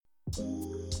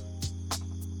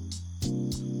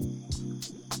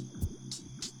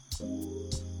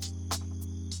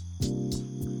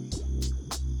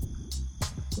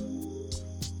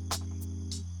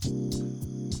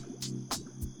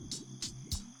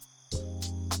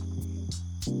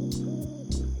A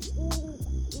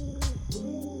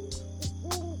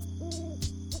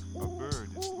bird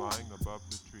is flying above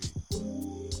the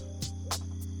tree.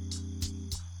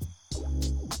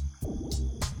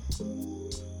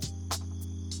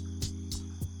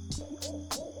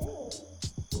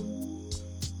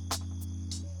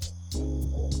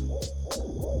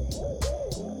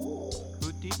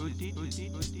 Who teaches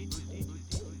you?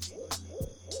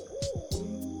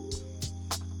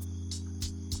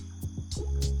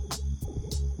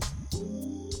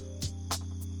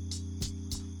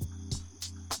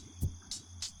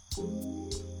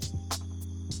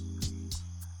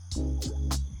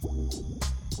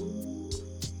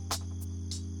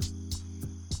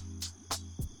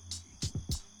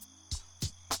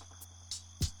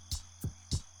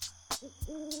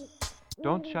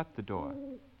 Don't shut the door.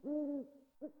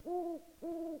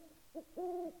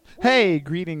 Hey,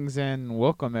 greetings and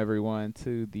welcome everyone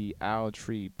to the Owl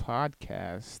Tree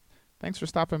Podcast. Thanks for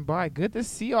stopping by. Good to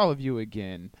see all of you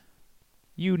again.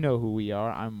 You know who we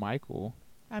are. I'm Michael.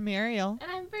 I'm Ariel.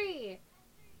 And I'm Bree.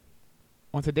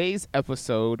 On today's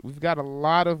episode, we've got a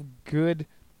lot of good,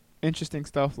 interesting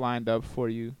stuff lined up for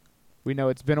you. We know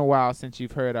it's been a while since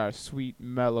you've heard our sweet,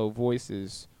 mellow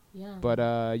voices, Yeah.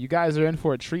 but you guys are in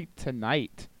for a treat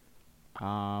tonight.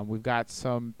 We've got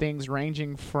some things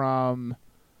ranging from,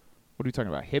 what are we talking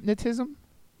about, hypnotism?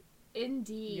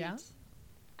 Indeed. Yeah.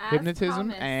 As Hypnotism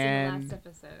promised and- in the last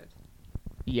episode.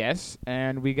 Yes,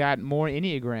 and we got more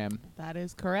Enneagram. That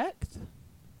is correct.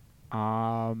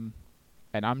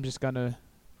 And I'm just gonna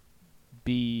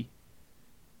be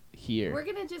here. We're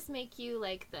gonna just make you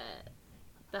like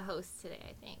the host today.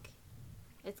 I think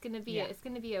it's gonna be Yeah. it's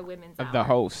gonna be a women's Of hour. the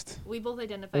host. We both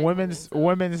identify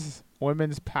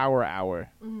Women's power hour.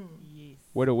 Mm. Yes.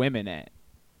 Where the women at?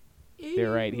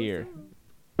 They're right here.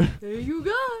 There you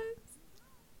guys.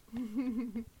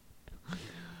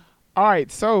 All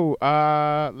right, so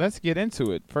let's get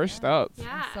into it. First up,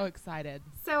 Yeah. I'm so excited.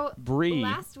 So Bree.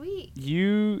 last week.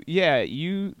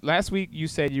 Last week you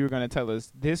said you were gonna tell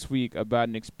us this week about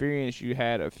an experience you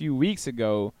had a few weeks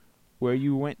ago where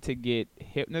you went to get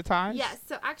hypnotized. Yes.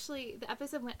 So actually, the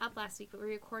episode went up last week, but we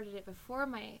recorded it before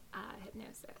my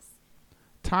hypnosis.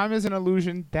 Time is an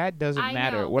illusion. That doesn't I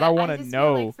matter. know, What but I want to just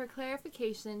know. feel like for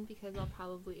clarification, because I'll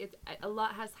probably a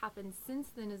lot has happened since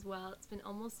then as well. It's been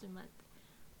almost a month.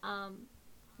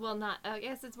 Well, not. I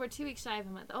guess we're 2 weeks shy of a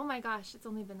month. Oh my gosh, it's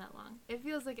only been that long. It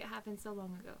feels like it happened so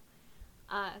long ago.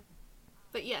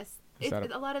 But yes, Is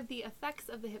that a lot of the effects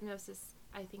of the hypnosis,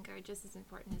 I think, are just as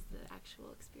important as the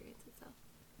actual experience itself.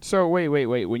 So wait.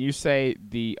 When you say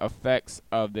the effects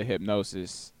of the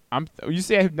hypnosis, you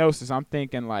say hypnosis, I'm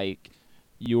thinking like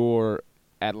you're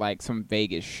at like some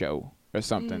Vegas show or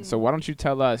something. So why don't you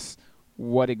tell us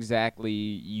what exactly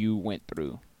you went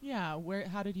through? Yeah.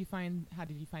 How did you find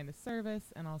the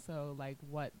service, and also like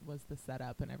what was the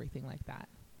setup and everything like that?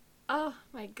 Oh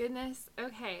my goodness.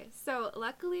 Okay, so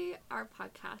luckily our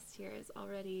podcast here is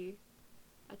already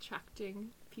attracting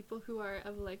people who are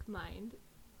of like mind.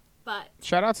 But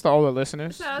Shout outs to all the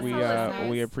listeners. Shout outs we to all the listeners,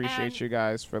 we appreciate and- you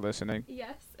guys for listening.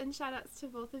 yes, and shout outs to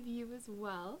both of you as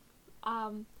well,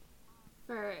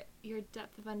 for your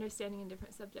depth of understanding in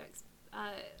different subjects.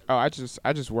 Oh, I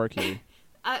just work here.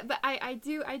 But I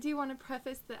do want to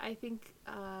preface that I think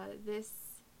this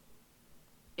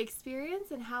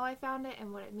experience and how I found it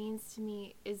and what it means to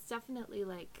me is definitely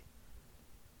like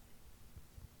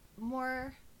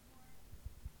more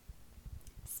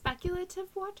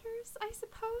speculative waters, I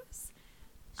suppose.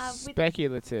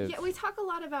 Speculative, We talk a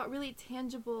lot about really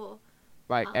tangible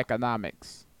like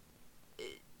economics.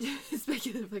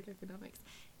 speculative like economics.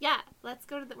 Yeah,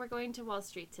 we're going to Wall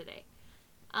Street today.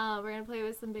 We're going to play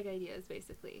with some big ideas,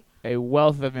 basically. A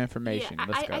wealth of information. Yeah,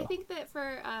 Let's go. I think that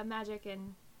for magic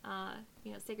and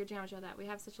sacred geometry, all that, we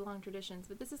have such long traditions,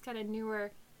 but this is kind of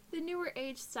the newer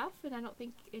age stuff, and I don't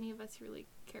think any of us really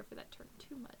care for that term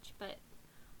too much. But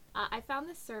I found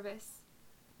this service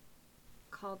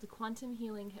called quantum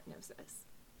healing hypnosis.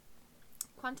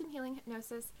 Quantum healing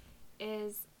hypnosis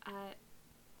is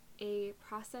a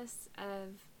process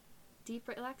of deep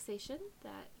relaxation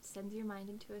that sends your mind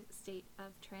into a state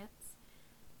of trance,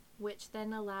 which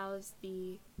then allows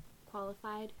the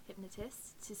qualified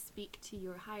hypnotist to speak to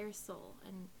your higher soul,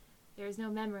 and there is no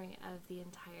memory of the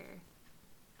entire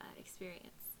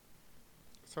experience.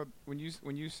 So when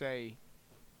you say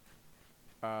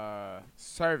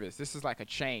service, this is like a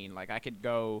chain. Like I could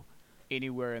go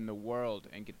anywhere in the world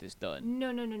and get this done.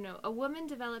 No. A woman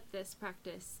developed this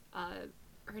practice.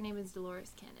 Her name is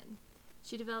Dolores Cannon.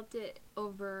 She developed it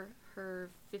over her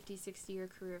 50, 60-year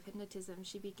career of hypnotism.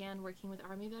 She began working with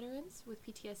Army veterans with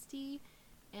PTSD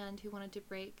and who wanted to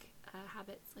break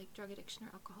habits like drug addiction or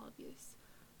alcohol abuse.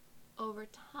 Over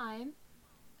time,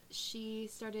 she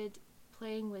started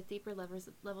playing with deeper levels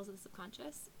of the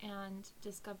subconscious and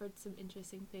discovered some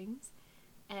interesting things,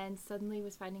 and suddenly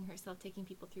was finding herself taking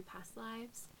people through past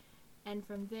lives, and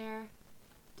from there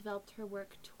developed her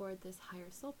work toward this higher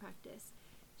soul practice.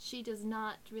 She does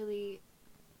not really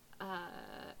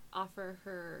offer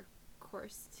her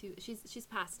course to, she's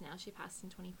passed now. She passed in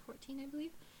 2014, I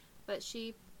believe, but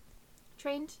she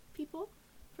trained people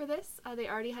for this. They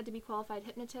already had to be qualified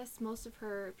hypnotists. Most of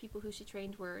her people who she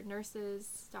trained were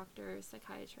nurses, doctors,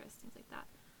 psychiatrists, things like that.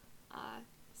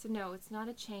 So no, it's not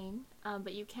a chain,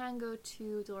 but you can go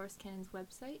to Dolores Cannon's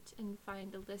website and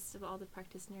find a list of all the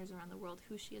practitioners around the world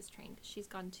who she has trained. She's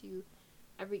gone to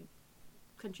every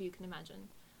country you can imagine.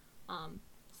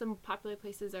 Some popular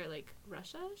places are like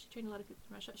Russia. She trained a lot of people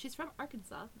from Russia. She's from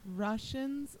Arkansas.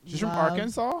 Russians. She's from love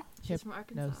Arkansas? She's from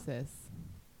Arkansas. hypnosis.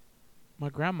 My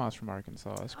grandma's from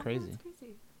Arkansas. That's Oh, crazy. that's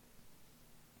crazy.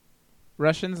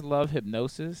 Russians love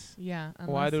hypnosis. Yeah.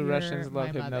 Why do unless Russians you're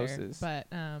love my mother. hypnosis? But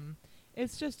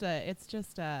it's just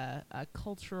a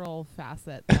cultural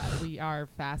facet that we are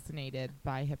fascinated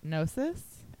by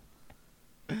hypnosis.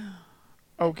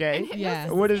 Okay. And hypnosis Yeah.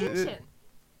 What is it? ancient.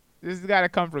 This has got to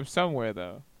come from somewhere,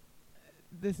 though.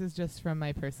 This is just from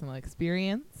my personal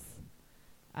experience.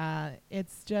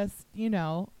 It's just, I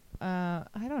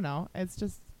don't know. It's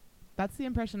just, that's the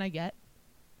impression I get.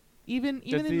 Even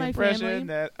That's in the my impression family.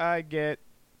 that I get.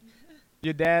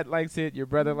 Your dad likes it. Your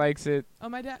brother likes it. Oh,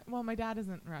 my dad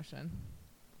isn't Russian.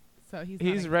 So he's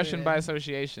He's not Russian by included.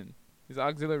 association. He's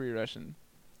auxiliary Russian.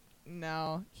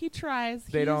 No, he tries.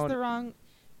 They He's don't- the wrong.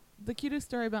 The cutest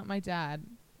story about my dad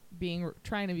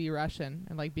trying to be Russian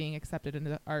and like being accepted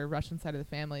into our Russian side of the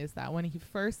family is that when he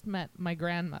first met my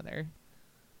grandmother,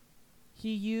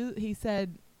 he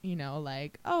said,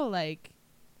 I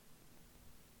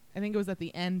think it was at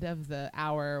the end of the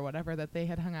hour or whatever that they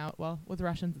had hung out. Well, with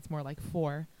Russians it's more like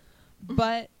 4.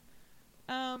 But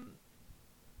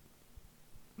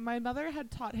my mother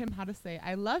had taught him how to say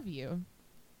I love you.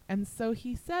 And so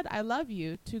he said I love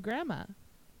you to grandma.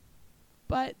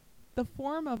 But the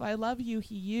form of I love you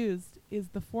he used is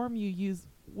the form you use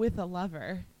with a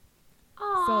lover.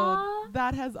 Aww. So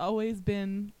that has always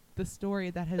been the story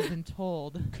that has been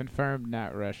told. Confirmed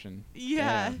not Russian.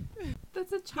 Yeah.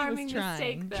 That's a charming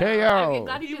trying. mistake, though. K.O. I'm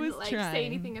glad he, He didn't was say trying.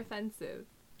 anything offensive.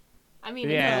 I mean,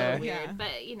 Yeah. it's a little weird, Yeah. but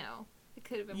it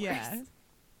could have been Yeah. worse.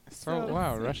 So, So-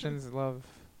 wow, Russians love.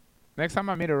 Next time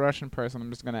I meet a Russian person, I'm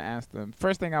just going to ask them,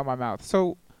 first thing out my mouth,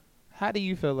 so how do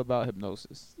you feel about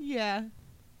hypnosis? Yeah.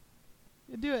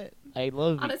 You do it. I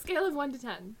love On you. a scale of 1 to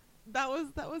 10. That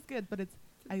was good, but it's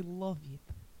I love you.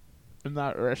 I'm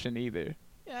not Russian either.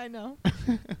 Yeah, I know.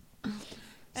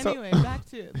 So- Anyway, back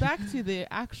to the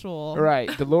actual Right,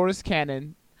 Dolores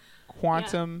Cannon,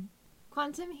 quantum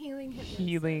Quantum healing hypnosis.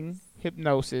 healing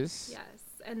hypnosis.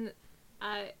 Yes, and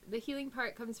the healing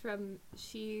part comes from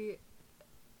she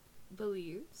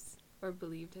believes, or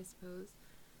believed, I suppose,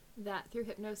 that through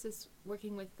hypnosis,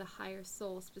 working with the higher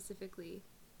soul specifically,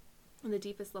 in the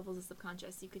deepest levels of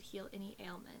subconscious, you could heal any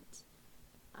ailment.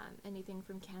 Anything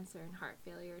from cancer and heart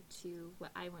failure to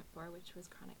what I went for, which was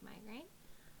chronic migraine.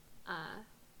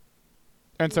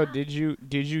 And so Yeah.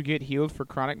 did you get healed for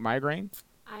chronic migraine?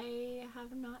 I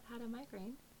have not had a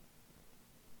migraine.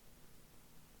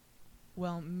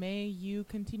 Well, may you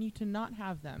continue to not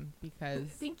have them because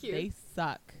Thank you. they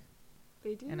suck.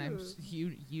 They do. And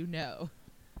you know.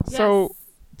 So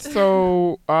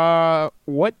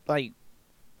what like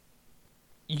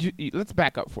you let's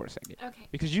back up for a second. Okay.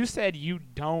 Because you said you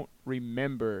don't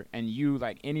remember, and you,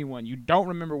 like anyone, you don't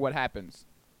remember what happens.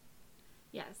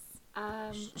 Yes.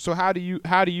 So how do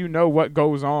you know what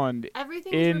goes on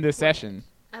Everything in the session?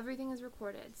 Everything is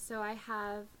recorded. So I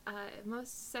have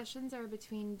most sessions are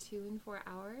between 2 and 4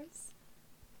 hours.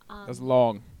 That's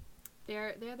long.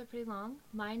 They're pretty long.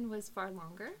 Mine was far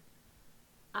longer.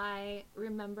 I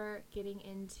remember getting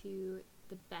into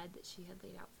the bed that she had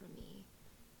laid out for me,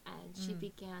 and she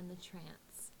began the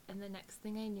trance. And the next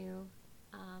thing I knew,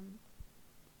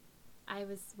 I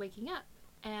was waking up,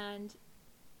 and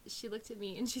she looked at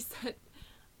me and she said,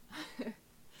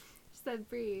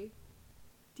 Bree,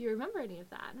 do you remember any of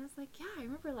that? And I was like, yeah, I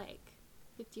remember like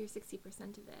 50 or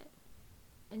 60% of it.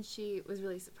 And she was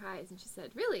really surprised, and she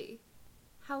said, really?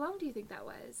 How long do you think that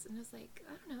was? And I was like,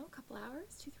 I don't know, a couple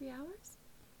hours, 2-3 hours.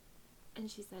 And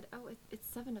she said, oh, it's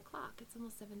 7 o'clock. It's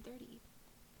almost 7:30.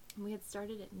 And we had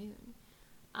started at noon.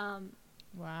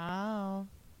 Wow.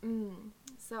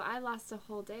 So I lost a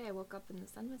whole day. I woke up and the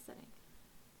sun was setting.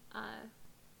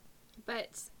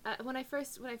 But when I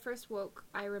first woke,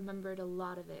 I remembered a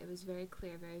lot of it. It was very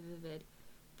clear, very vivid.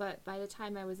 But by the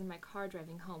time I was in my car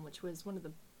driving home, which was one of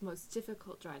the most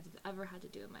difficult drives I've ever had to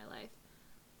do in my life,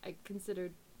 I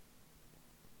considered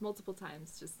multiple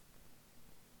times just,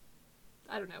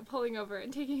 I don't know, pulling over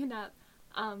and taking a nap.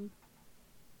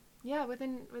 Yeah,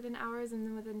 within hours and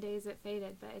then within days it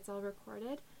faded, but it's all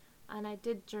recorded. And I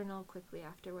did journal quickly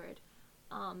afterward.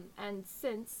 And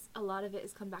since a lot of it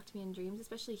has come back to me in dreams,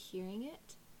 especially hearing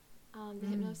it, the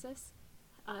hypnosis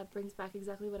brings back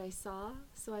exactly what I saw.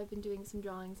 So I've been doing some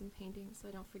drawings and paintings so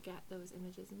I don't forget those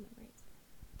images and memories.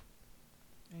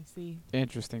 I see.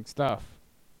 Interesting stuff.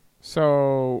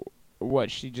 So, what?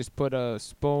 She just put a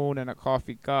spoon in a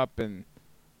coffee cup and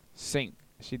sink.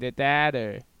 She did that,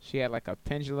 or she had like a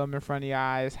pendulum in front of your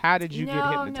eyes. How did you get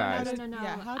hypnotized? No.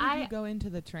 Yeah, how did you go into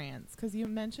the trance? Because you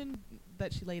mentioned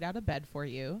that she laid out a bed for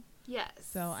you. Yes.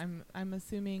 So I'm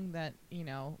assuming that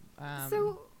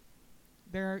So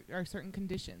there are certain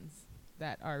conditions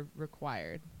that are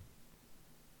required.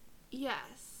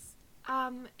 yes.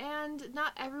 And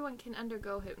not everyone can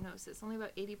undergo hypnosis. Only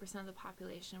about 80% of the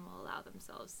population will allow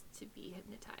themselves to be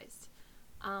hypnotized.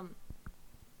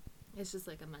 It's just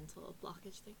like a mental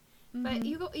blockage thing. But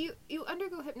you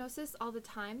undergo hypnosis all the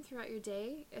time throughout your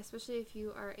day, especially if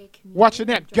you are a comedian. Watching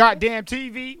that goddamn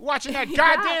TV. Watching that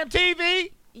goddamn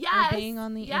TV. Yes. Or being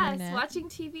on the yes. internet. Watching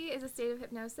TV is a state of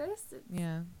hypnosis. It's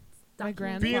Yeah. My documented.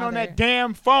 grandfather. Being on that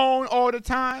damn phone all the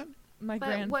time. My But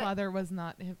grandfather was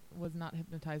not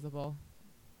hypnotizable.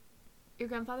 Your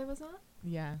grandfather was not?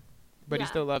 Yeah. But he Yeah.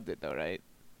 still loved it though, right?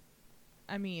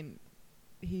 I mean,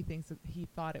 he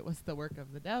thought it was the work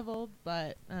of the devil,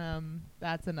 but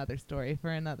that's another story for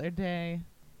another day.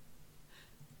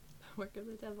 Work of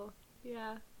the devil.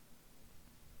 Yeah.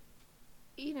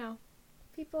 You know,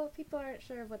 people aren't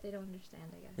sure of what they don't understand,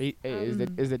 I guess.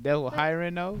 Is the devil but-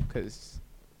 hiring though? Because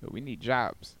we need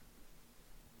jobs.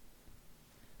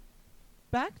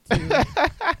 Back to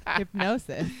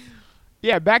hypnosis.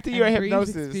 Yeah, back to your And Bree's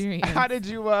hypnosis. experience. How did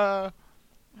you How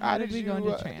did we go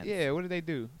into trance? Yeah, what did they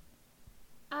do?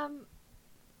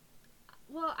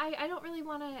 Well, I don't really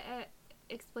want to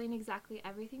explain exactly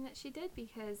everything that she did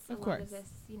because a Of lot course. of this,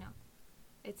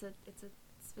 it's a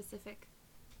specific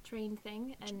trained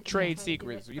thing and Trade try to do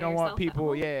secrets. it You by don't want yourself at people-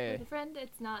 home yeah. with a friend.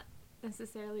 It's not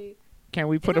necessarily. Can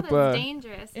we put It's up not that it's a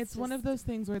dangerous. It's one of those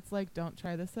things where it's like, don't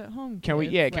try this at home. can we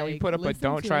kids. can we Like, put up a listen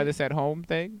don't to try it. this at home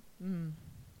thing?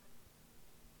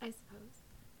 I suppose.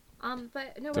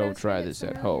 But no, what Don't I was try saying this at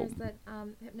earlier is home. that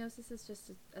hypnosis is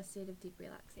just a state of deep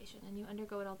relaxation, and you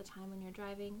undergo it all the time when you're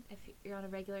driving. If you're on a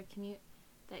regular commute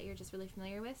that you're just really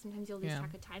familiar with, sometimes you'll lose Yeah.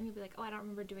 track of time. You'll be like, oh, I don't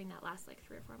remember doing that last like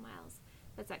 3 or 4 miles.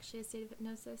 That's actually a state of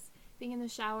hypnosis. Being in the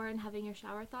shower and having your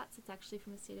shower thoughts, it's actually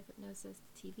from a state of hypnosis.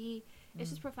 TV, it's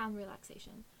just profound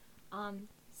relaxation.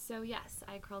 So yes,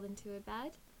 I crawled into a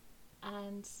bed,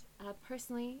 and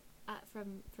personally, for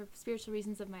spiritual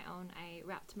reasons of my own, I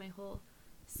wrapped my whole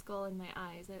skull in my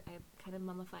eyes. I kind of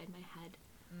mummified my head,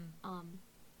 and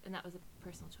that was a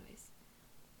personal choice.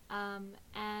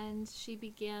 And she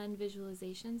began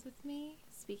visualizations with me,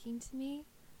 speaking to me.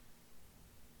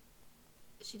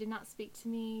 She did not speak to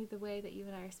me the way that you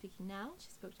and I are speaking now. She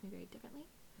spoke to me very differently.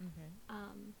 Okay.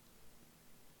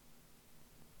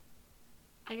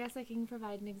 I guess I can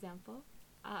provide an example.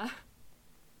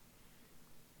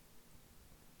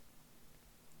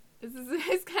 This is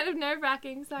it's kind of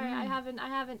nerve-wracking. Sorry, I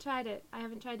haven't tried it. I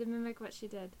haven't tried to mimic what she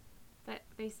did. But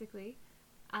basically,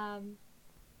 I'll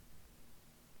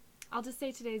just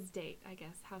say today's date, I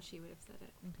guess, how she would have said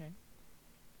it. Okay.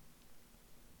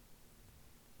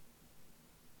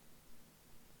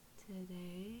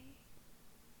 Today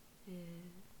is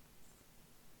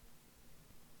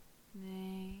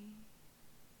May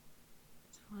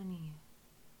 20th,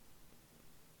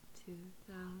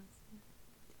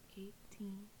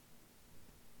 2018.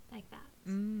 Like that.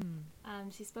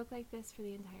 She spoke like this for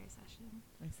the entire session.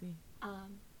 I see.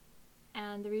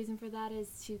 And the reason for that is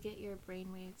to get your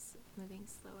brain waves moving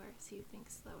slower, so you think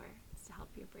slower. It's to help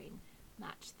your brain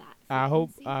match that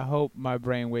frequency. I hope my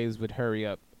brain waves would hurry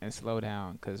up and slow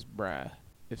down, cause bruh,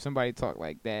 if somebody talked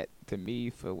like that to me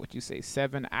for what you say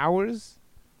 7 hours,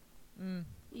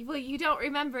 Well, you don't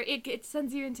remember. It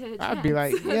sends you into a trance. I'd be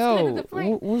like, That's kind yo, of the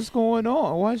point. what's going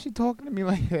on? Why is she talking to me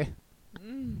like that?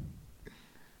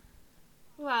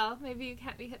 Well, maybe you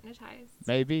can't be hypnotized.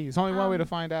 Maybe it's only one way to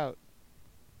find out.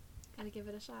 Gotta give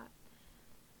it a shot.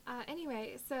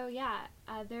 Anyway, so yeah,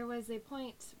 there was a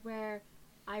point where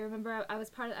I remember I was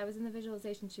in the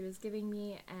visualization she was giving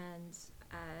me, and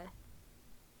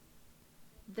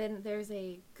then there's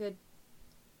a good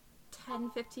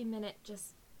 10-15 minute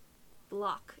just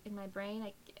block in my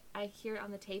brain. I hear it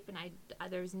on the tape, and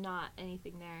there's not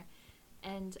anything there.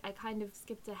 And I kind of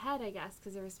skipped ahead, I guess,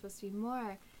 because there was supposed to be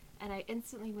more. And I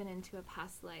instantly went into a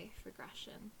past life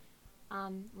regression.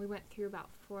 We went through about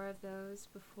 4 of those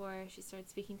before she started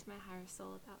speaking to my higher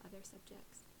soul about other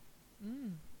subjects.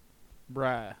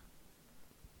 Bruh.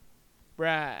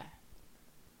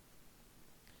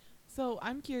 So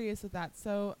I'm curious with that.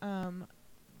 So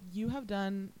you have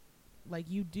done, like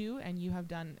you do, and you have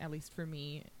done, at least for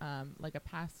me, like a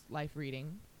past life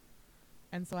reading.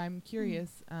 And so I'm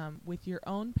curious, with your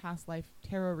own past life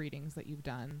tarot readings that you've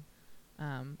done,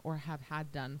 or have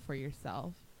had done for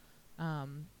yourself,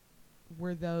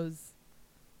 were those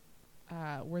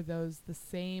the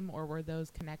same, or were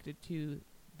those connected to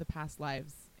the past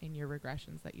lives in your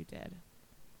regressions that you did?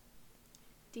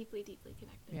 Deeply, deeply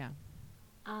connected. Yeah.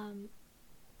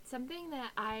 Something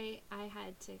that I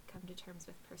had to come to terms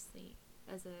with personally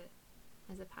as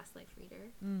a past life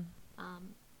reader,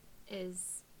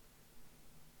 is,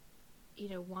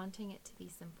 wanting it to be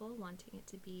simple, wanting it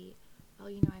to be,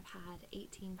 I've had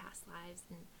 18 past lives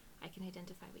and I can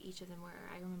identify what each of them were.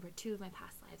 I remember 2 of my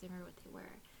past lives. I remember what they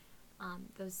were.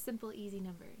 Those simple, easy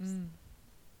numbers.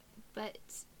 But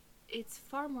it's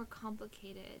far more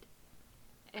complicated.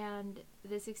 And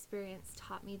this experience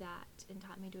taught me that, and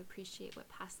taught me to appreciate what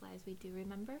past lives we do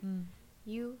remember.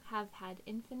 You have had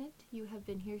infinite. You have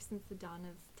been here since the dawn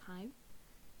of time.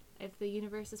 If the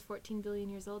universe is 14 billion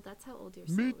years old, that's how old your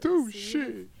soul is. Me too, So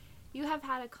shit. You have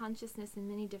had a consciousness in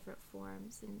many different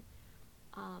forms, and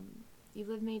you've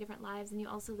lived many different lives, and you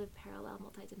also live parallel,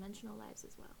 multidimensional lives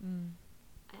as well.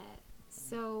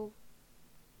 So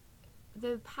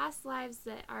the past lives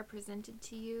that are presented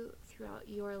to you throughout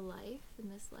your life, in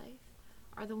this life,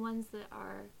 are the ones that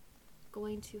are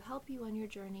going to help you on your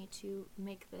journey to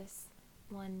make this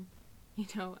one,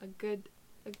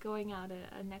 going out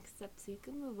a next step so you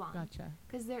can move on. Gotcha.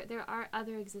 Because there are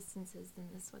other existences than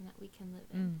this one that we can live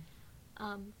in.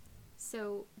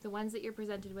 So the ones that you're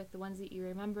presented with, the ones that you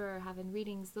remember or have in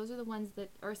readings, those are the ones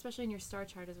that, or especially in your star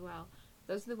chart as well,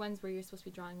 those are the ones where you're supposed to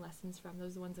be drawing lessons from.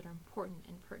 Those are the ones that are important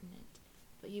and pertinent.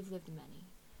 But you've lived many.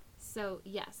 So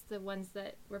yes, the ones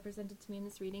that were presented to me in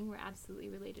this reading were absolutely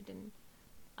related and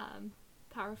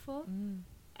powerful,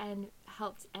 and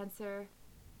helped answer.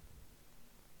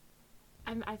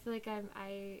 I feel like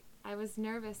I was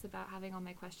nervous about having all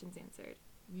my questions answered.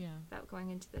 Yeah. About going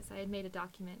into this. I had made a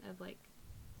document of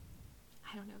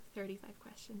 35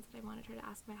 questions that I wanted her to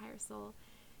ask my higher soul.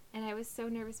 And I was so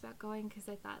nervous about going because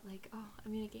I thought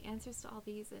I'm going to get answers to all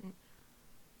these, and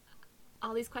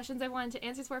all these questions I wanted to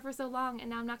answers for so long, and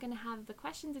now I'm not going to have the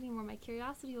questions anymore. My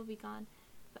curiosity will be gone.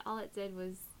 But all it did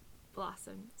was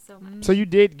blossom so much. So you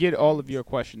did get all of your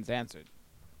questions answered?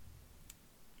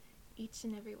 Each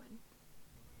and every one.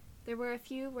 There were a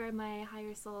few where my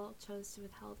higher soul chose to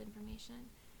withhold information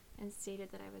and stated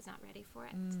that I was not ready for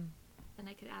it. And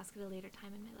I could ask at a later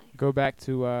time in my life. Go back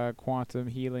to quantum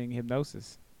healing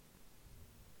hypnosis.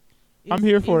 I'm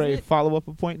here for a follow-up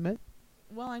appointment.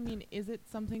 Well, I mean, is it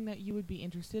something that you would be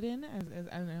interested in as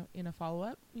I don't know, in a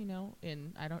follow-up,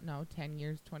 in, I don't know, 10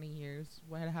 years, 20 years,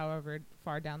 however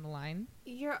far down the line?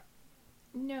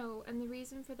 No, and the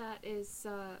reason for that is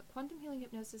quantum healing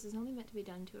hypnosis is only meant to be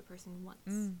done to a person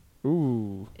once.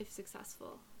 Ooh. If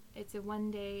successful. It's a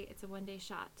one-day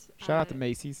shot. Shout out to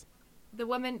Macy's. The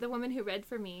woman who read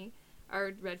for me,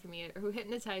 or who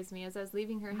hypnotized me as I was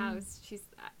leaving her house,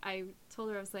 I told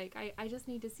her, I was like, I just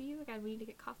need to see you again. We need to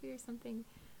get coffee or something.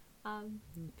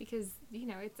 Because,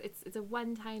 it's a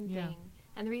one-time thing.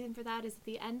 And the reason for that is at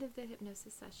the end of the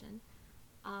hypnosis session,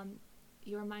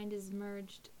 your mind is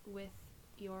merged with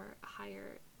your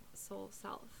higher soul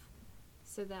self,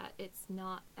 so that it's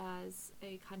not as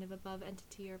a kind of above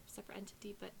entity or separate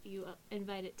entity, but you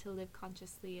invite it to live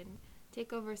consciously and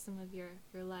take over some of your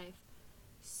life.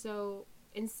 So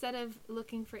instead of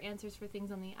looking for answers for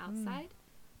things on the outside,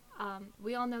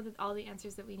 we all know that all the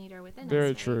answers that we need are within us. Very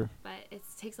right? true. But it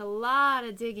takes a lot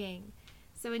of digging.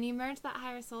 So when you merge that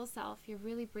higher soul self, you're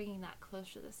really bringing that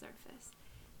close to the surface.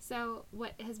 So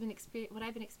what I've been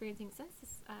experiencing since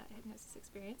this hypnosis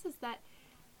experience is that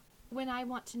when I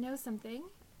want to know something,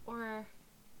 or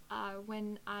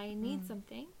when I need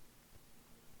something,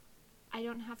 I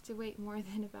don't have to wait more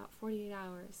than about 48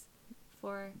 hours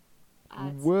for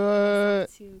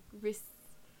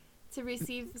to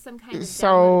receive some kind of So,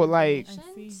 download like,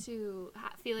 information, to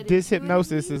feel it. This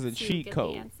hypnosis intuitively, is a to cheat get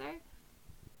code. the answer.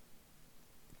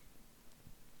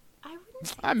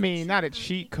 I mean, not a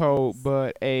cheat code,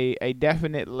 but a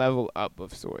definite level up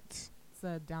of sorts. It's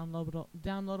a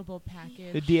downloadable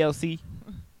package. The DLC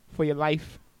for your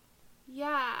life.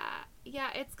 Yeah,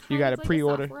 it's kind You gotta of like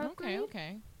pre-order. a software upgrade.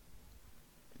 Okay.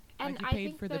 And like you I paid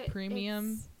think for the that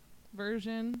premium it's-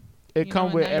 version. It You come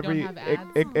know, with and now you every don't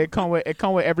have it, ads. it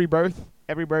come with every birth.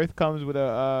 Every birth comes with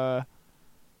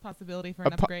Possibility for a,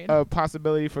 an upgrade. a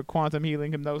possibility for quantum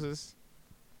healing hypnosis.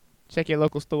 Check your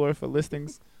local store for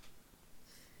listings.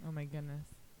 Oh my goodness.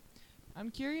 I'm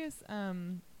curious.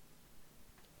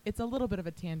 It's a little bit of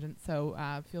a tangent, so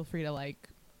feel free to like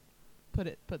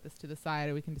put this to the side,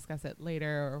 or we can discuss it later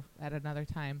or at another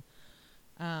time.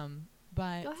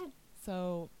 But Go ahead.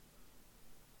 so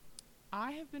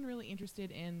I have been really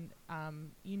interested in,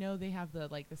 they have the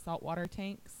saltwater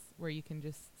tanks where you can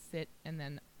just sit and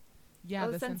then,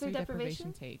 Oh, the sensory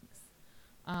deprivation deprivation?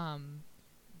 tanks.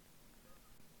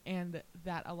 And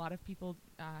that a lot of people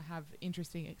have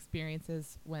interesting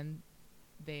experiences when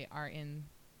they are in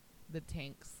the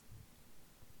tanks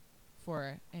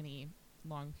for any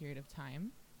long period of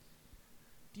time.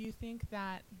 Do you think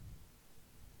that...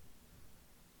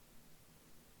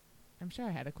 I'm sure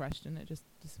I had a question. It just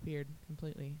disappeared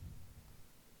completely.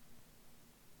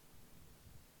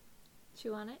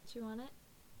 Chew on it. Chew on it.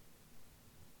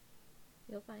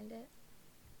 You'll find it.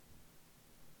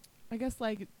 I guess, do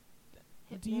you...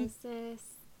 Hypnosis,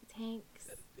 tanks.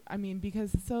 I mean,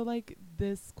 because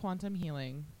this quantum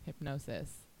healing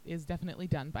hypnosis is definitely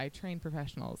done by trained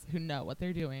professionals who know what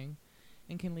they're doing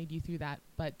and can lead you through that.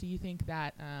 But do you think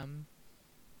that,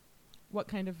 what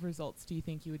kind of results do you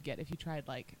think you would get if you tried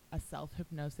a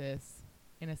self-hypnosis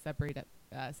in a separate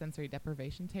sensory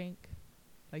deprivation tank?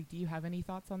 Do you have any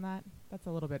thoughts on that? That's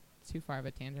a little bit too far of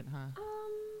a tangent, huh?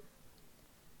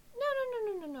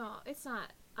 No. It's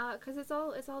not. 'Cause it's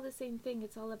all the same thing.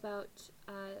 It's all about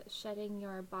shedding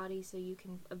your body so you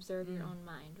can observe your own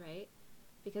mind, right?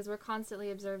 Because we're constantly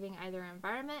observing either our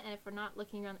environment, and if we're not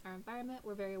looking around our environment,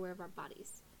 we're very aware of our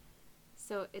bodies.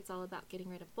 So it's all about getting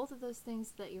rid of both of those things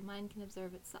so that your mind can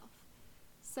observe itself.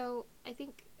 So I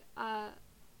think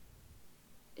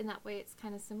in that way it's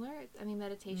kind of similar. I mean,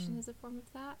 meditation is a form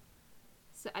of that.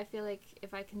 So I feel like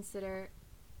if I consider,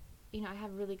 I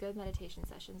have really good meditation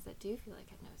sessions that do feel like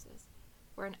hypnosis,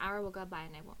 where an hour will go by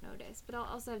and I won't notice. But I'll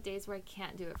also have days where I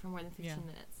can't do it for more than 15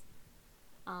 minutes.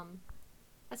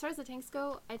 As far as the tanks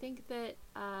go, I think that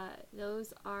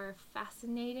those are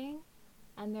fascinating,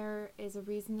 and there is a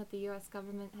reason that the U.S.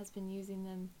 government has been using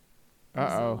them for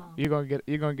so long.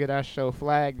 You're gonna get our show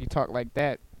flagged. You talk like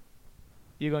that.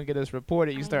 You're gonna get us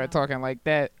reported. You I start know. talking like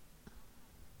that.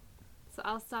 So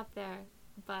I'll stop there.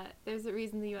 But there's a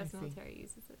reason the U.S. I see. military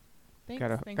uses it. Thanks.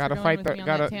 Gotta Thanks for going fight with the me on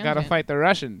that gotta tangent. fight the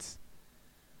Russians.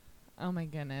 Oh my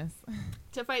goodness.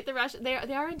 To fight the Russians, they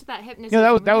are into that hypnosis.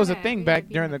 Yeah, and that we're was a gonna- thing we're back gonna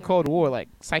be during the with Cold them. War, like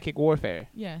psychic warfare,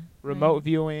 Yeah. remote right.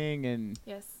 viewing, and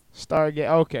Yes. Stargate.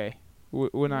 Okay, we're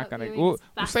not Remote gonna. viewing We'll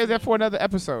is save that for fascinating. another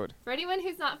episode. For anyone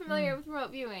who's not familiar with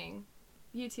remote viewing,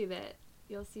 YouTube it.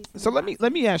 You'll see. Some So let me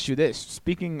fascinating- ask you this.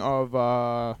 Speaking of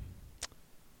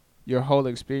your whole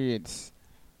experience,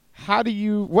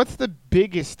 what's the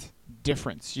biggest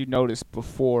difference you noticed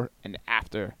before and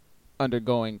after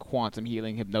undergoing quantum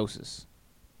healing hypnosis?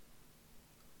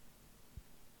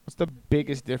 What's the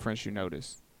biggest difference you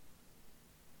noticed?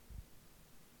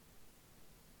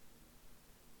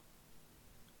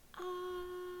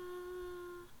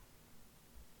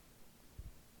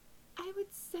 I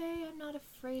would say I'm not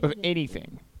afraid Of of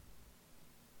anything?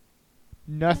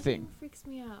 Nothing Nothing. freaks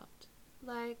me out.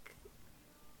 Like,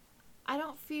 I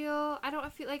don't feel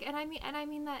like, and I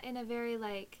mean that in a very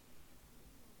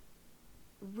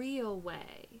real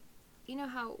way. You know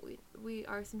how we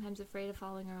are sometimes afraid of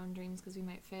following our own dreams because we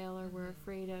might fail, or we're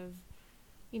afraid of,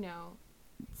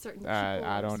 certain people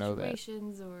I or don't know that.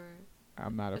 situations or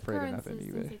I'm not afraid of nothing occurrences,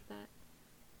 either. things like that.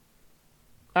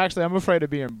 Actually, I'm afraid of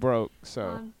being broke.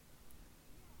 So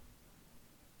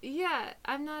Yeah,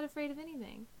 I'm not afraid of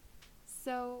anything.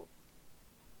 So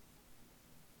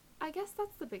I guess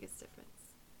that's the biggest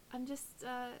difference. I'm just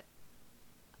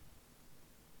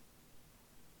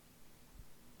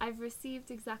I've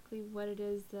received exactly what it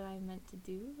is that I'm meant to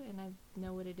do, and I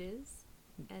know what it is.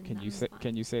 And can that you was say? fine.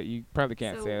 Can you say? You probably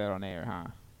can't So- say that on air, huh?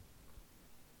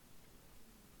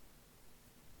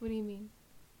 What do you mean?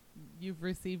 You've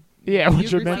received. Yeah, what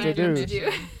you've you're meant received to your do.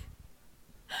 mission.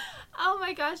 Oh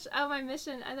my gosh! Oh, my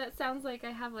mission. That sounds like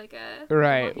I have like a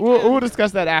Right. walkie-talkie. We'll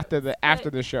discuss that after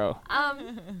the show.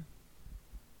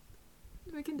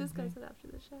 We can discuss it after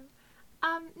the show.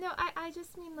 No, I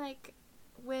just mean I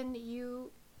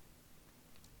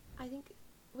think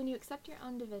when you accept your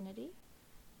own divinity,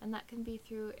 and that can be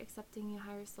through accepting your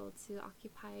higher soul to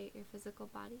occupy your physical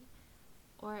body,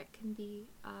 or it can be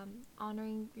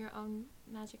honoring your own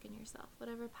magic in yourself,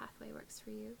 whatever pathway works for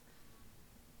you.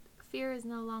 Fear is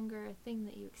no longer a thing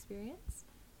that you experience.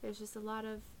 There's just a lot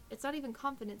of it's not even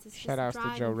confidence. It's Shout just outs to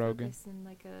drive Joe and Rogan. focus and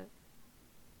like a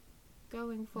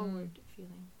going forward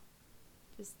feeling.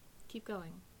 Just keep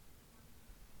going.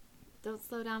 Don't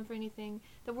slow down for anything.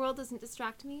 The world doesn't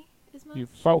distract me as much. You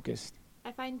focused.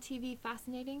 I find TV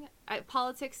fascinating.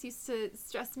 Politics used to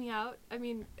stress me out. I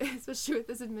mean, especially with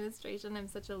this administration, I'm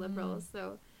such a liberal,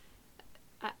 so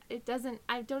it doesn't.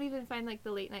 I don't even find like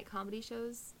the late night comedy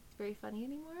shows very funny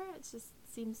anymore. It just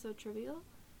seems so trivial.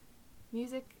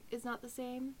 Music is not the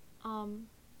same. I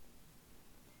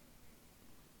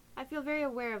feel very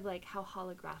aware of like how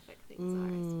holographic things are,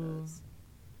 I suppose,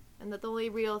 and that the only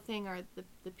real thing are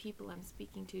the people I'm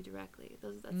speaking to directly.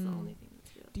 That's the only thing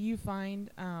that's real. Do you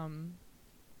find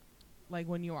like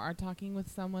when you are talking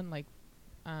with someone, like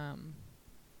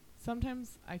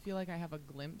sometimes I feel like I have a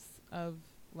glimpse of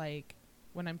like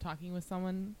when I'm talking with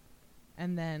someone,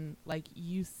 and then like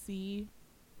you see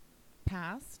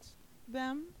past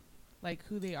them, like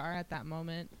who they are at that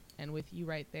moment, and with you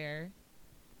right there,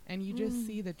 and you just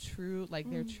see the true,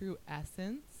 like their true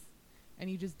essence,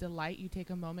 and you just delight. You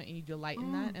take a moment and you delight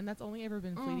in that, and that's only ever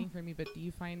been fleeting for me. But do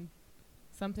you find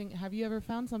something? Have you ever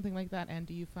found something like that? And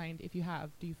do you find, if you have,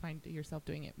 do you find yourself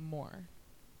doing it more?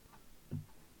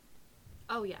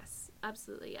 Oh yes,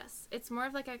 absolutely yes. It's more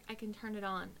of like I can turn it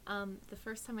on. The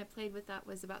first time I played with that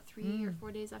was about 3 or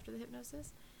 4 days after the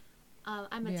hypnosis.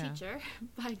 I'm a teacher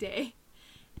by day,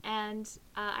 and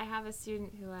I have a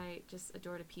student who I just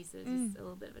adore to pieces. He's a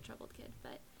little bit of a troubled kid,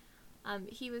 but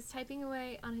he was typing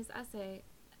away on his essay,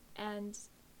 and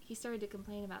he started to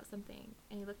complain about something,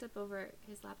 and he looked up over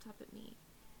his laptop at me.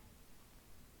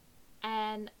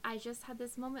 And I just had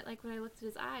this moment, like when I looked at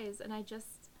his eyes, and I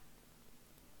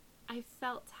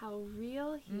felt how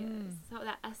real he is, how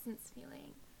that essence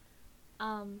feeling.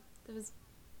 There was,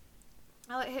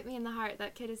 it hit me in the heart.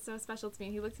 That kid is so special to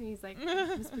me. He looked at me, he's like,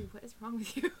 Miss Bree, what is wrong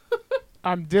with you?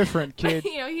 I'm different, kid.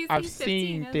 You know, I've he's 15,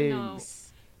 seen he doesn't know.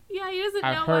 things. Yeah, he doesn't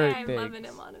I've know heard why I'm loving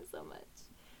him on him so much.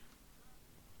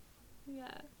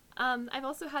 Yeah. I've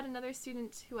also had another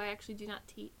student who I actually do not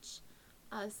teach.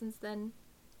 Since then,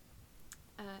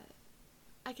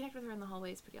 I connect with her in the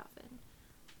hallways pretty often.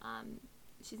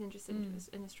 She's interested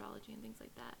in astrology and things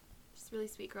like that. She's a really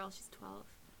sweet girl. She's 12.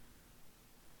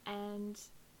 And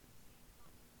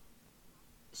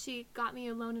she got me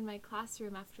alone in my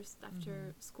classroom after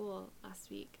school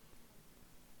last week,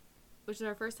 which is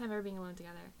our first time ever being alone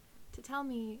together, to tell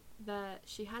me that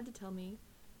she had to tell me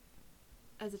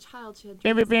as a child she had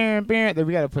dreams.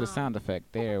 We gotta put a sound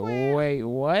effect there. Wait,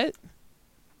 what?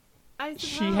 I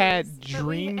She suppose, had but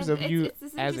dreams and of you it's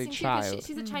as a interesting too, 'cause child.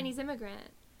 she's a Chinese immigrant.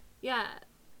 Yeah.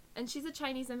 And she's a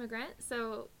Chinese immigrant,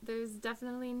 so there's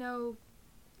definitely no,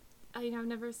 I've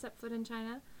never set foot in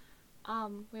China.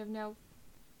 We have no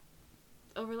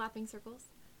overlapping circles,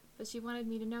 but she wanted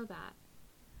me to know that.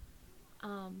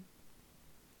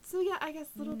 So yeah, I guess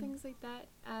little things like that.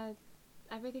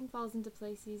 Everything falls into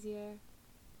place easier.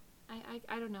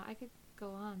 I don't know. I could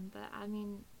go on, but I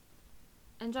mean,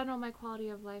 in general, my quality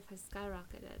of life has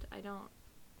skyrocketed. I don't.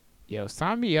 Yo,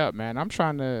 sign me up, man. I'm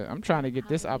trying to get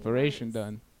this How many operation words?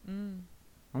 done.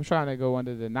 I'm trying to go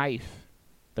under the knife,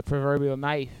 the proverbial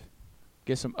knife,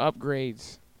 get some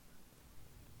upgrades.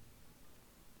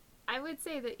 I would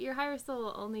say that your higher soul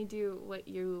will only do what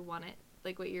you want it,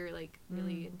 like what you're like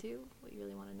really into, what you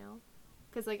really want to know.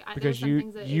 Because like Because some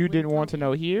things that you it didn't wouldn't want to tell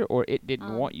know me here, or it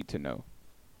didn't want you to know.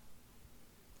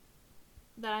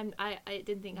 that I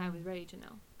didn't think I was ready to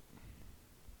know.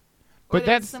 Or But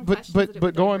there's that's some but questions that it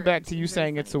would going divert back to in you very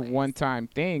saying it's a funny ways. one-time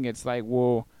thing. It's like,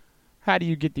 well, how do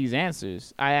you get these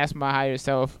answers? I asked my higher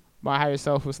self. My higher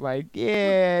self was like,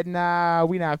 yeah, nah,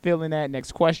 we not feeling that.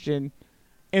 Next question.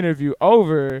 Interview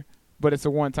over. But it's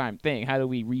a one-time thing. How do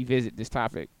we revisit this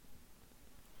topic?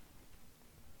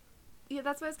 Yeah,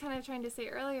 that's what I was kind of trying to say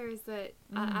earlier, is that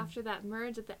after that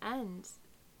merge at the end,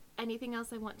 anything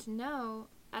else I want to know,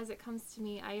 as it comes to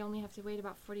me, I only have to wait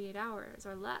about 48 hours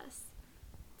or less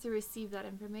to receive that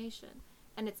information.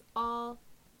 And it's all,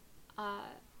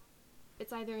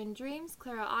 it's either in dreams,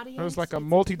 clairaudience. It was like a it's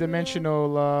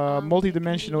multi-dimensional, intuitive,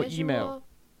 multi-dimensional it can be email. visual.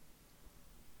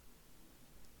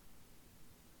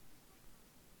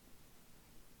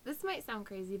 This might sound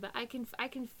crazy, but I can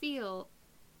feel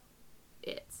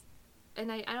it.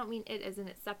 And I don't mean it as in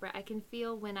it's separate. I can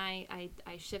feel when I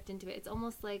shift into it. It's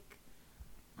almost like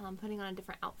putting on a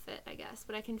different outfit, I guess.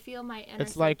 But I can feel my inner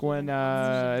It's like psyche when it wants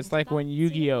to shift it's into like that when state.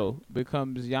 Yu-Gi-Oh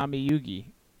becomes Yami Yugi,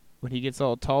 when he gets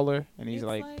all taller and he's It's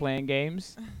like like- playing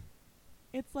games.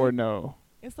 It's Or like no?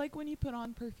 it's like when you put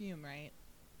on perfume, right?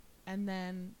 And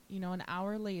then, an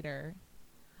hour later,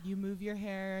 you move your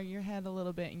head a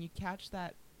little bit, and you catch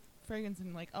that fragrance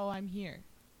and like, oh, I'm here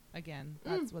again.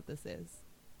 That's what this is.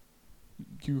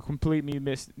 You completely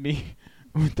missed me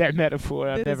with that metaphor.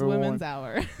 I've This is never Women's worn.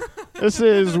 Hour. This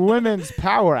is Women's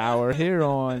Power Hour here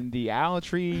on the Owl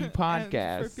Tree And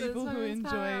podcast. for people who Women's enjoy,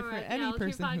 Power for Hour, any Owl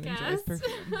Tree person who enjoys Podcast.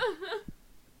 perfume.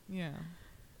 Yeah.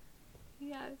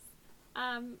 Yes.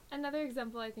 Another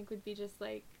example I think would be just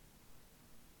like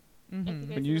Mhm. guys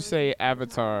When you ever say seen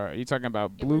Avatar? Avatar, are you talking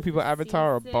about It blue was people the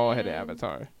Avatar or bald headed season-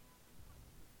 Avatar?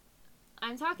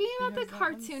 I'm talking about Because the that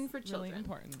cartoon one's for children. Really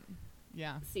important.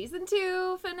 Yeah. Season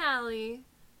 2 finale.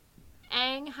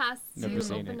 Aang has Never to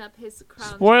seen open it. up his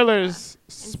crown. Spoilers!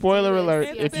 And Spoiler do this. alert!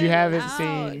 It's If you been haven't out.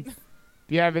 seen, if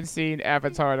you haven't seen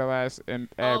Avatar: The Last Oh my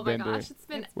Airbender, gosh, it's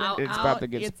been It's out. it's out. about to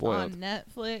get it's spoiled. on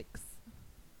Netflix.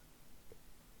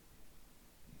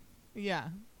 Yeah.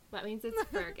 That means it's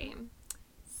fair game.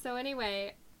 So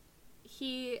anyway,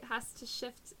 he has to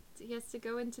shift. He has to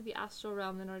go into the astral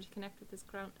realm in order to connect with his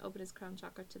crown, open his crown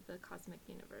chakra to the cosmic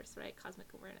universe, right?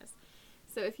 Cosmic awareness.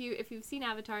 So if you've seen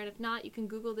Avatar, and if not, you can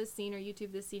Google this scene or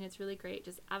YouTube this scene. It's really great.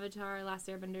 Just Avatar: Last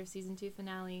Airbender season 2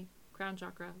 finale, crown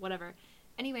chakra, whatever.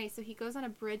 Anyway, so he goes on a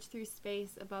bridge through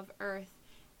space above Earth,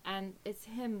 and it's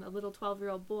him, a little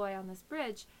 12-year-old boy on this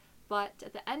bridge. But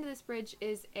at the end of this bridge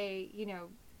is a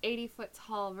 80-foot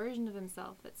tall version of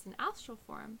himself that's in astral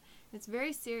form. It's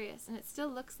very serious, and it still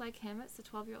looks like him. It's the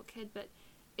 12-year-old kid, but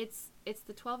it's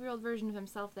the 12-year-old version of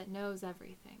himself that knows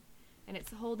everything, and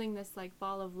it's holding this like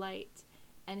ball of light,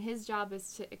 and his job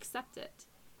is to accept it.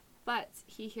 But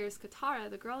he hears Katara,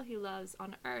 the girl he loves,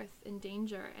 on Earth in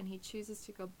danger, and he chooses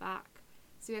to go back.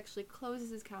 So he actually closes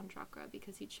his crown chakra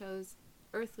because he chose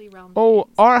earthly realm. Oh,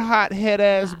 things. our hot head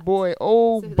ass That. boy.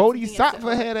 Oh, So that's looking at Bodhisattva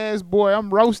the- head ass boy.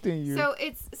 I'm roasting you. So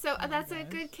Oh my that's a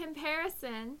gosh. good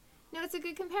comparison. No, it's a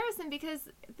good comparison because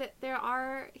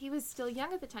he was still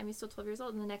young at the time. He's still 12 years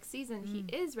old. In the next season, he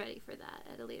is ready for that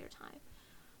at a later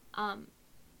time.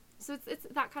 So it's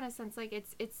that kind of sense. Like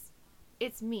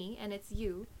it's me and it's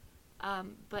you,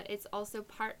 but it's also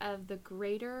part of the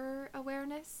greater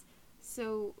awareness.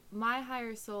 So my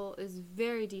higher soul is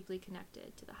very deeply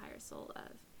connected to the higher soul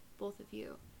of both of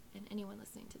you and anyone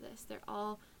listening to this. They're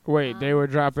all Wait, they were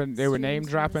dropping. They were streams name from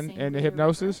the dropping same in the blue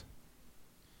hypnosis.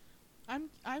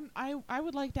 I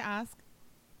would like to ask.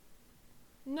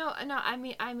 No.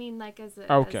 I mean, like as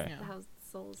a Okay. as how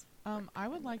souls. I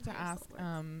would like to higher ask. soul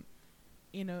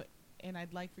works. And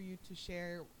I'd like for you to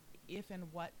share if and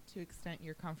what to extent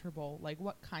you're comfortable. Like,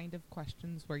 what kind of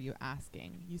questions were you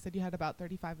asking? You said you had about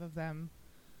 35 of them.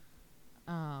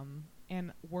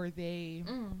 And were they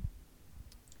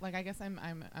like? I guess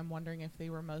I'm wondering if they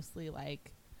were mostly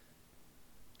like.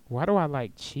 Why do I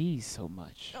like cheese so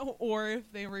much? Or if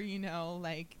they were,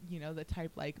 the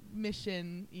type like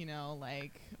mission,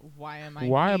 like why am I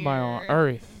Why am I on here?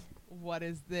 Earth? What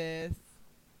is this?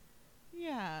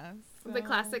 Yeah. The so-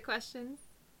 classic questions.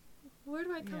 Where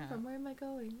do I come Yeah. from? Where am I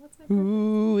going? What's my purpose?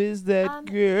 Who is that I have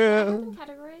girl them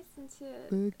categorized into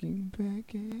looking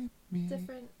back at me?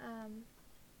 different Is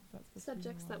that supposed to be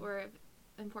subjects that one? were of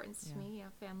importance to Yeah. me.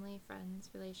 Family, friends,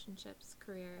 relationships,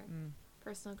 career, Mm.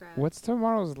 personal growth. What's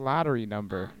tomorrow's lottery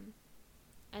number?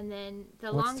 And then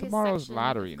the What's longest tomorrow's section,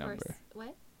 lottery of course- number?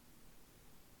 What?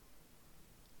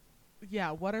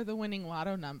 Yeah. What are the winning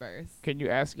lotto numbers? Can you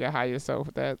ask your higher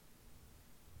self that?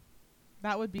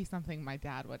 That would be something my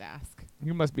dad would ask.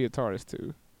 You must be a Taurus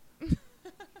too. I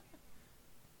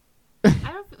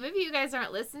don't. Maybe you guys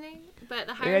aren't listening, but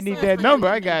the higher Yeah, I need souls that let number.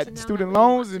 you I know got to know student what we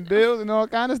want loans to and know. bills and all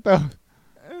kind of stuff.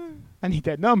 I need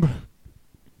that number.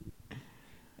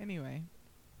 Anyway.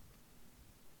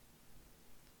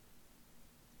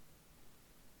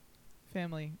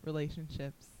 Family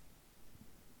relationships.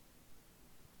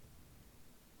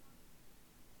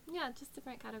 Yeah, just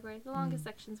different categories. The longest Mm.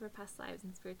 sections were past lives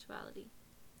and spirituality.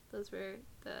 Those were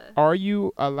the. Are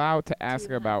you allowed to ask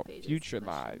 2.5 about pages future of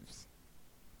questions. lives?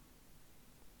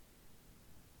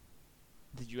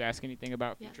 Did you ask anything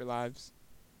about future Yes. lives?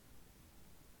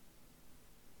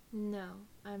 No,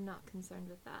 I'm not concerned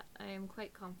with that. I am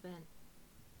quite confident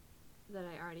that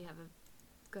I already have a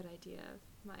good idea of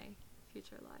my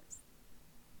future lives.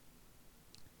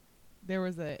 There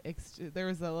was a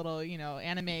little,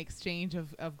 anime exchange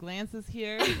of glances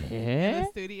here in Yeah. the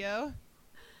studio.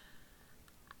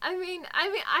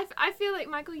 I feel like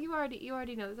Michael, you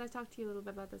already know this. I've talked to you a little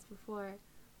bit about this before,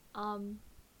 and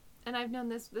I've known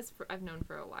I've known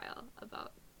for a while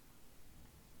about.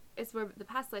 It's where the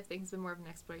past life thing has been more of an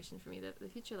exploration for me. The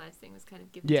future lives thing was kind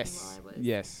of given to me Yes. while I was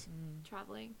Yes.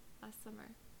 traveling last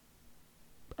summer.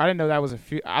 I didn't know that was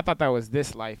I thought that was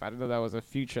this life. I didn't know that was a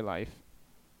future life.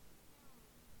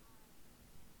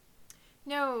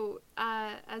 No,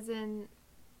 as in,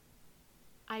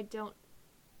 I don't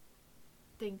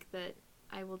think that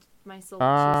my soul will choose to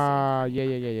Ah, incarnate yeah, in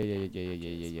yeah, others. yeah, If yeah, that yeah, yeah, makes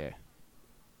yeah, sense. yeah, yeah.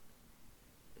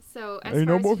 So as Ain't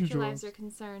far no more as future future lives ones. are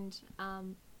concerned,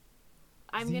 I'm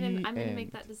The gonna make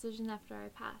end. that decision after I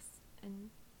pass. And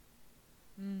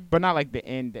But not like the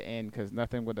end, because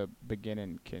nothing with a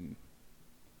beginning can.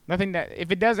 Nothing that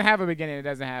if it doesn't have a beginning, it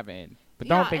doesn't have an end. But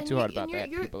don't Yeah, think and too you- hard and about you're- that,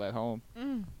 you're- people at home.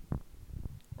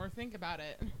 Or think about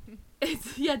it.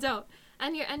 it's yeah, don't.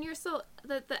 And your soul.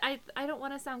 I don't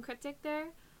want to sound cryptic there.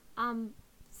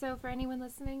 So for anyone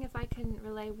listening, if I can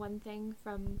relay one thing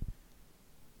from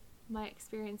my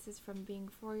experiences from being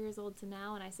 4 years old to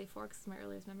now, and I say 4 because it's my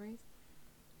earliest memories,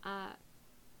 I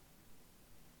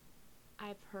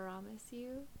promise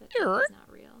you that death is not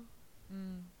real.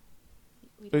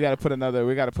 We don't gotta die. put another.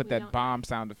 We gotta put We that don't bomb die.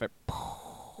 sound effect.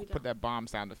 We Put don't. that bomb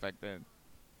sound effect in.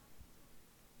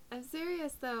 I'm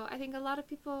serious though. I think a lot of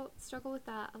people struggle with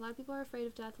that. A lot of people are afraid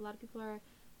of death. A lot of people are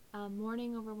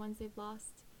mourning over ones they've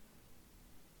lost.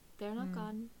 They're not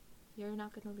gone. You're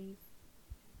not gonna leave.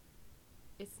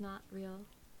 It's not real,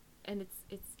 and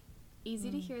it's easy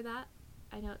to hear that.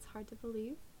 I know it's hard to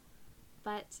believe,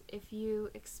 but if you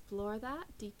explore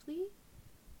that deeply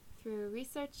through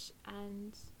research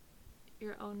and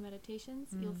your own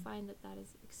meditations, you'll find that that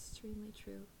is extremely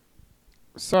true.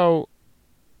 So,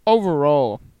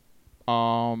 overall,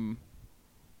 on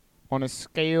a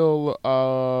scale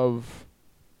of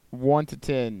 1 to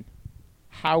 10,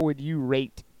 how would you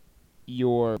rate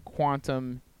your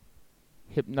quantum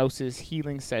hypnosis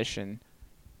healing session?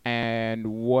 And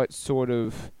what sort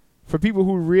of, for people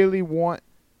who really want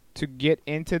to get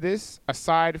into this,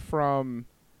 aside from,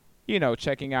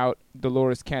 checking out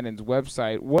Dolores Cannon's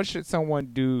website, what should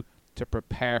someone do to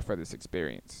prepare for this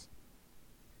experience?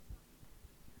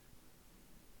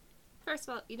 First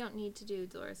of all, you don't need to do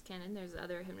Dolores Cannon. There's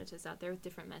other hypnotists out there with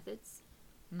different methods.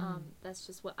 That's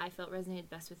just what I felt resonated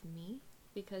best with me,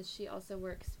 because she also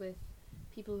works with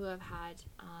people who have had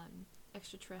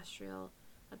extraterrestrial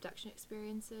abduction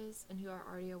experiences and who are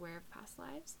already aware of past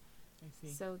lives. I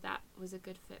see. So that was a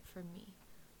good fit for me.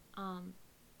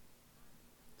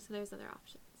 So there's other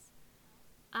options.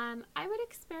 I would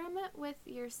experiment with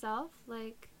yourself.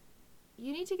 Like,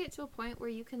 you need to get to a point where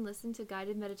you can listen to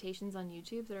guided meditations on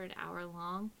YouTube that are an hour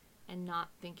long and not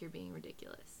think you're being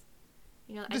ridiculous.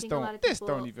 I think a lot of people This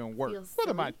don't even work. feel What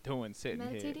am I silly doing sitting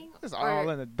meditating, here? It's or- all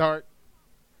in the dark.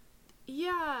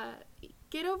 Yeah,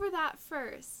 get over that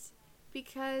first,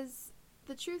 because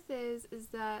the truth is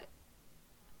that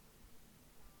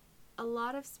a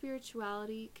lot of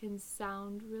spirituality can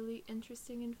sound really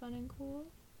interesting and fun and cool.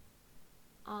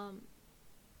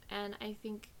 And I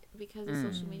think because of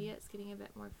social media, it's getting a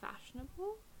bit more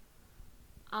fashionable.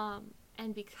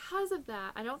 And because of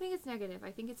that, I don't think it's negative.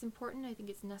 I think it's important. I think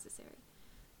it's necessary.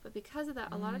 But because of that,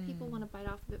 a lot of people want to bite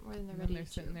off a bit more than they're And ready then they're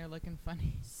to. sitting there looking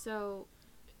funny. So,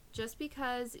 just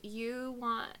because you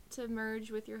want to merge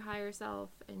with your higher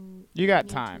self and You got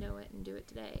need time. to know it and do it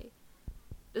today,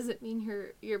 doesn't mean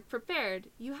you're prepared.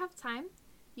 You have time.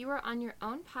 You are on your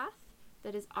own path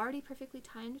that is already perfectly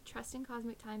timed. Trust in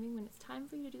cosmic timing. When it's time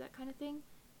for you to do that kind of thing,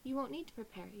 you won't need to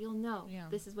prepare. You'll know,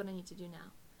 this is what I need to do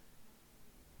now.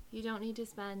 You don't need to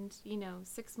spend,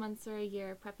 6 months or a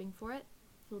year prepping for it.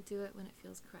 You'll do it when it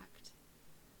feels correct.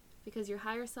 Because your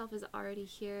higher self is already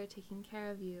here taking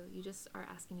care of you. You just are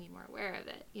asking to be more aware of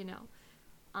it,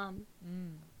 Well,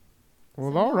 So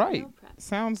all no right. prep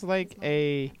Sounds like is my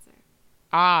a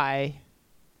answer.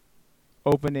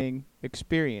 eye-opening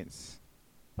experience.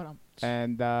 But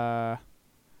And I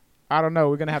don't know.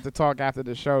 We're gonna have to talk after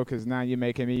the show, because now you're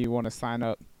making me want to sign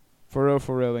up for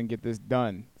real, and get this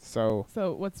done. So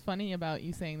what's funny about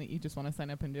you saying that you just want to sign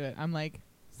up and do it? I'm like,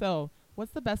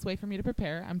 what's the best way for me to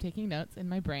prepare? I'm taking notes in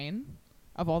my brain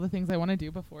of all the things I want to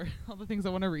do before, all the things I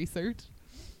want to research.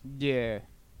 yeah,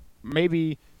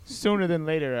 maybe sooner than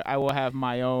later I will have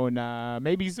my own.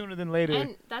 Maybe sooner than later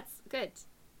And that's good.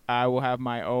 I will have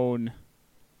my own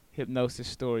hypnosis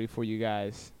story for you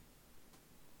guys.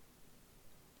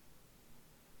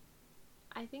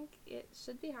 I think it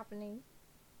should be happening.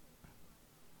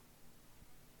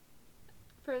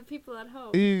 For the people at home.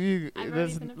 I've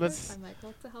already been approached by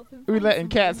Michael to help him we find letting someone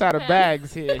cats in out of Japan.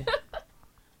 bags here.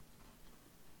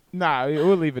 Nah,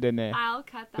 we'll leave it in there. I'll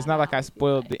cut that It's not like out I if you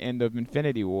spoiled like. the end of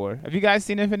Infinity War. Have you guys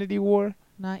seen Infinity War?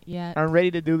 Not yet. I'm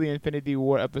ready to do the Infinity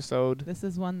War episode. This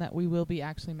is one that we will be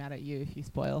actually mad at you if you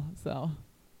spoil. So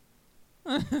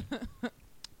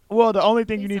Well, the only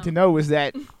thing Please you need to don't. know is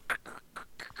that,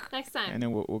 Next time. and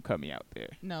then we'll cut me out there.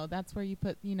 no, that's where you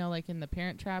put, like in the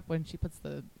Parent Trap when she puts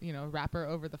the, wrapper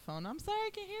over the phone. I'm sorry, I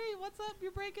can't hear you. What's up?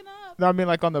 You're breaking up. No, I mean,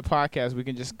 like on the podcast, we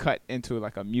can just cut into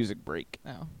like a music break.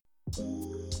 Oh.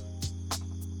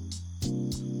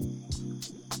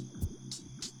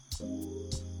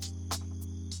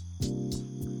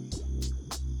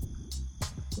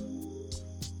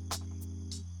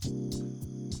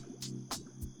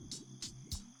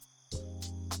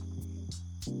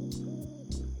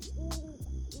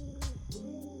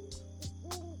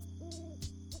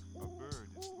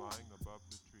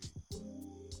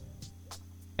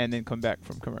 and then come back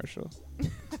from commercial.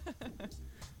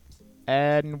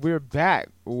 And we're back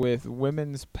with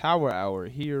Women's Power Hour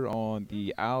here on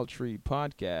the Owl Tree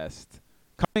Podcast.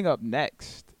 Coming up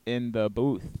next in the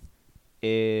booth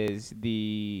is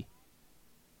the...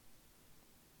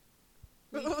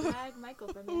 We drag Michael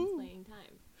from mansplaining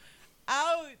time.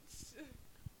 Ouch.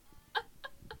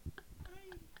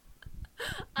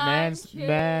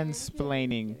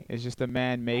 mansplaining. It's just a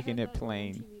man making it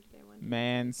plain.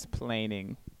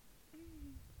 Mansplaining.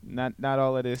 Not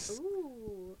all of this,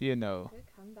 Ooh, you know, good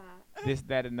comeback. this,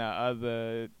 that, and the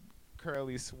other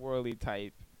curly, swirly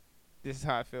type. This is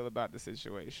how I feel about the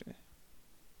situation.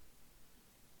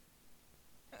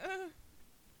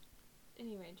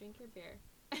 Anyway, drink your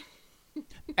beer.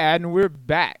 And we're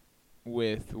back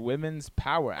with Women's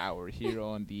Power Hour here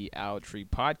on the Owl Tree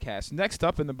Podcast. Next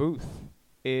up in the booth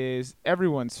is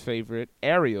everyone's favorite,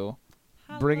 Ariel,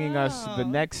 bringing us the Hello.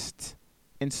 next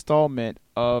installment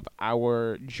of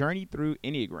our journey through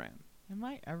Enneagram. Am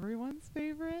I everyone's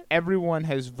favorite? Everyone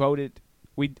has voted.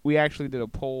 We actually did a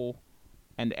poll,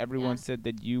 and everyone Yeah. said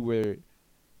that you were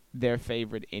their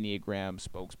favorite Enneagram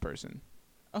spokesperson.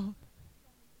 Oh,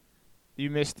 You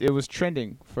missed. It was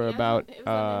trending for Yeah, about it was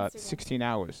on Instagram. 16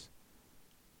 hours.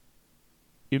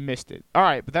 You missed it. All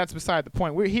right, but that's beside the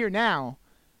point. We're here now,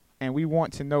 and we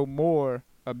want to know more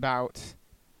about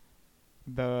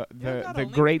the you're not the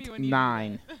only Great me when you do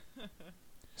Nine. that.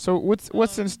 So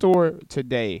what's in store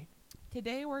today?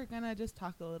 Today we're gonna just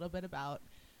talk a little bit about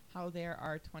how there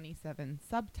are 27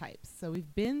 subtypes. So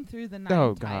we've been through the 9 Oh,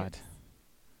 types. God.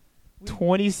 We've-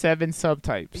 27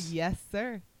 subtypes. Yes,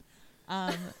 sir.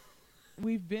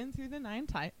 We've been through the 9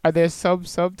 types. Are there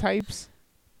subtypes?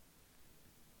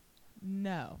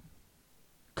 No.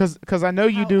 Cause I know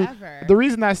you do. However, The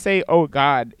reason I say "oh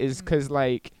God" is Mm. because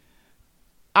like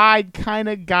I kind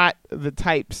of got the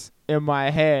types in my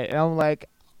head, and I'm like,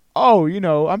 oh, you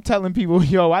know, I'm telling people,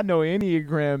 yo, I know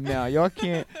Enneagram now. Y'all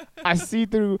can't. I see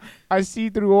through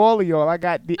all of y'all. I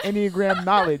got the Enneagram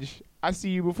knowledge. I see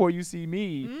you before you see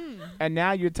me, and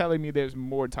now you're telling me there's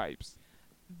more types.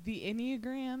 the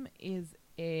Enneagram is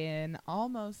an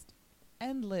almost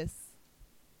endless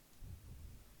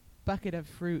bucket of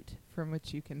fruit from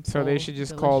which you can. So they pull should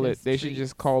just call it. delicious They should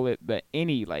just treats. call it the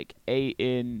Any, like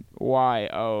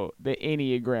ANYO, the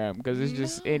Enneagram, because it's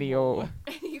just any old,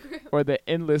 or the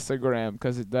endlessogram,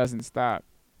 because it doesn't stop.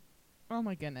 Oh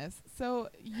my goodness! So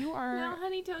you are No,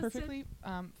 honey toasted. perfectly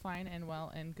fine and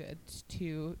well and good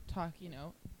to talk.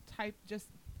 Type just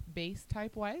base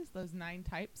type wise, those 9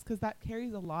 types, because that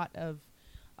carries a lot of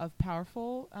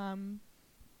powerful.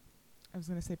 I was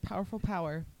gonna say powerful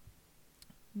power.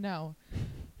 No.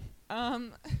 Oh,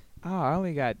 I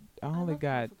only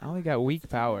got weak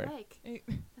power. It,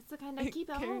 That's the kind I keep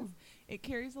at carries, home. it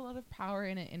carries a lot of power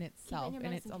in it in itself, your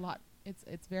and it's medicine a lot.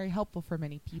 It's very helpful for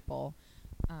many people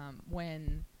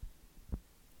when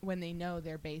they know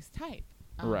their base type.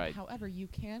 Right. However, you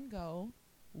can go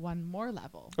one more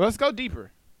level. Let's go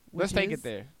deeper. Let's which take is- it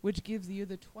there. which gives you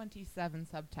the 27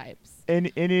 subtypes.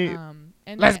 Any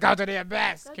And let's go to the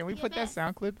abyss. Go Can to we the put that abyss.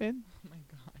 sound clip in? Oh my gosh.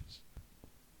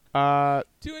 Uh,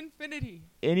 To infinity.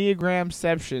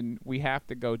 Enneagramception, we have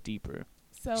to go deeper.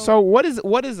 So, So what is a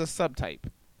subtype?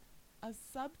 a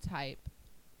subtype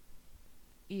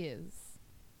is.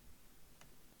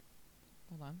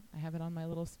 Hold on, I have it on my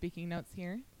little speaking notes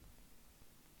here.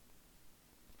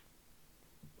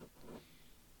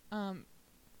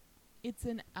 It's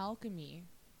an alchemy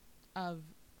of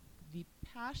the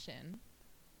passion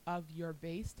of your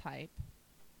base type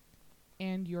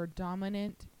and your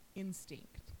dominant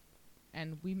instinct.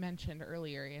 And we mentioned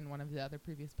earlier in one of the other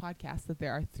previous podcasts that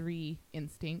there are 3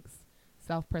 instincts: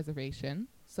 self-preservation,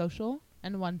 social,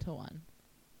 and one-to-one.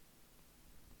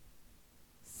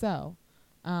 So,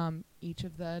 each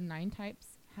of the 9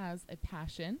 types has a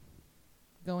passion,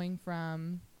 going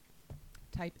from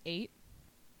type 8,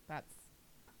 that's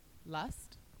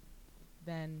lust.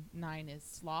 Then 9 is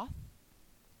sloth.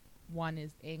 1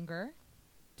 is anger.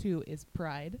 2 is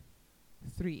pride.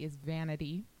 3 is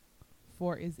vanity.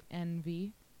 4 is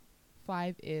envy.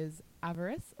 5 is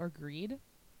avarice or greed.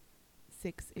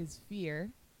 6 is fear.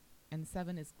 And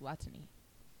 7 is gluttony.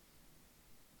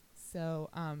 So,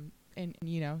 and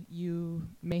you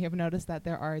may have noticed that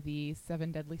there are the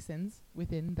 7 deadly sins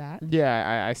within that.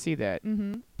 Yeah, I see that.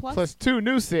 Mm-hmm. Plus 2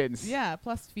 new sins. Yeah,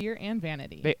 plus fear and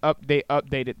vanity. They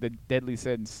updated the deadly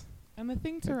sins. And the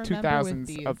thing to The remember with 2000s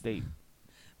these, update.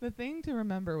 the thing to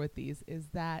remember with these is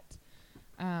that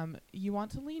you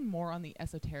want to lean more on the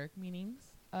esoteric meanings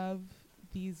of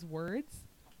these words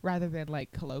rather than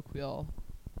like the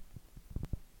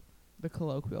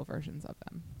colloquial versions of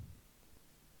them.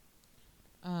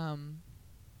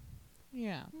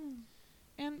 Yeah. Hmm.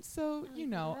 And so, I you like that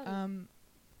know, already.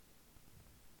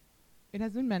 it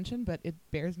has been mentioned, but it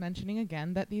bears mentioning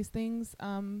again that these things,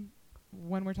 when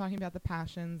we're talking about the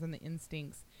passions and the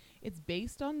instincts, it's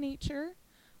based on nature,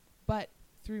 but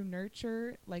through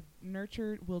nurture, like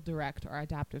nurture will direct our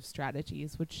adaptive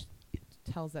strategies, which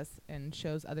tells us and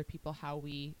shows other people how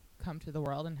we come to the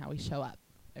world and how we show up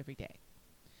every day.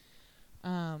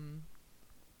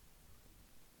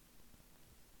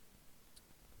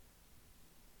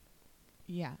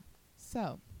 Yeah.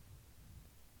 So.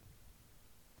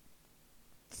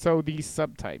 So these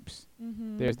subtypes.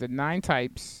 Mm-hmm. There's the 9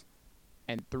 types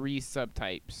and 3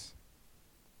 subtypes.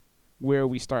 Where are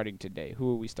we starting today?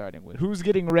 Who are we starting with? Who's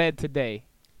getting read today?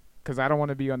 Because I don't want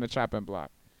to be on the chopping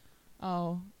block.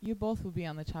 Oh, you both will be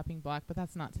on the chopping block, but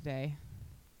that's not today.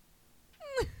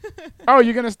 Oh,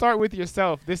 you're gonna start with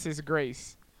yourself. This is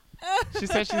Grace. She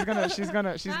said she's gonna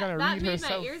That read made my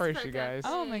herself ears first, perk you up. guys.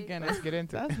 Oh my Hey. goodness. Let's get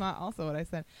into That's it. not also what I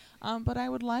said. But I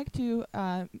would like to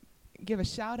give a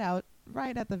shout out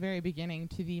right at the very beginning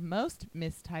to the most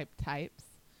mistyped types.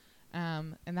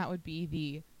 And that would be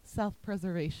the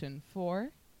self-preservation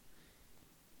 4,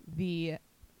 the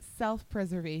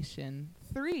self-preservation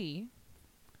 3,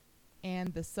 and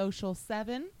the social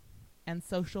 7 and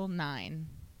social 9.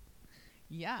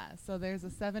 Yeah, so there's a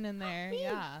 7 in there. Me.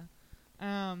 Yeah.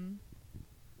 Aw, I'm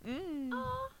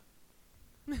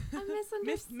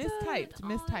misunderstood. Mistyped. Aw,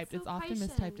 Mistyped. that's It's so often Haitian.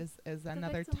 mistyped as The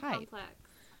another victim type. complex.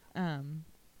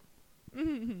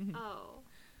 Oh,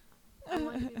 I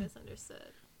want to be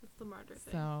misunderstood. That's the martyr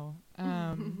thing. So,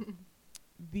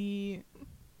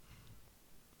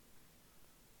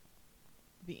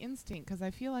 the instinct, because I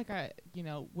feel like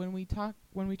when we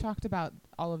talked about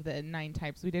all of the 9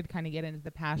 types, we did kind of get into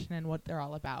the passion and what they're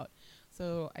all about.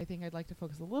 So I think I'd like to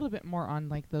focus a little bit more on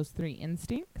like those 3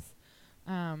 instincts,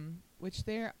 which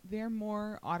they're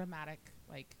more automatic,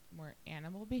 like more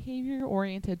animal behavior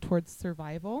oriented towards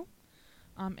survival,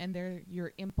 and they're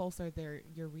your impulse or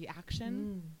your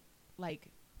reaction, like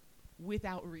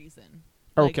without reason.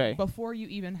 Like, Okay. before you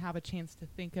even have a chance to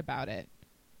think about it,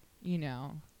 you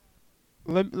know.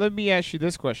 Let me ask you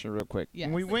this question real quick. Yes.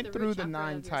 When we It's like went the root through the chakra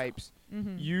 9 of yourself. types,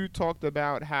 Mm-hmm. you talked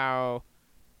about how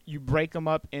you break them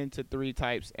up into 3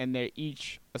 types, and they're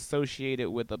each associated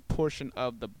with a portion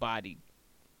of the body.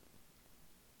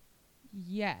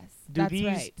 Yes, Do that's these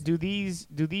right. do these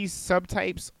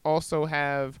subtypes also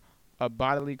have a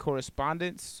bodily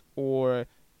correspondence, or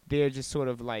they're just sort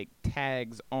of like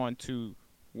tags onto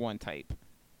one type?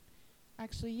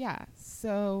 Actually, yeah.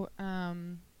 So,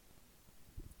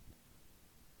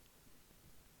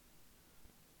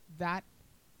 that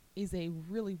is a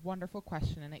really wonderful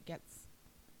question, and it gets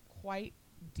quite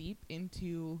deep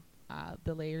into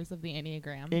the layers of the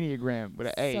Enneagram. Enneagram with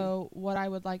an A. So, what I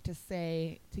would like to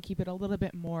say to keep it a little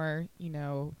bit more,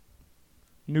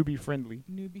 Newbie friendly.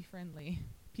 newbie friendly,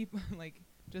 people like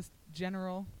just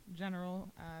general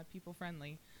people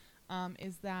friendly,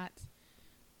 is that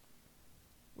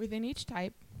within each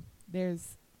type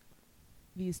there's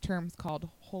these terms called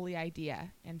holy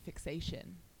idea and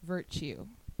fixation, virtue,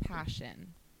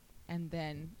 passion, and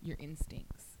then your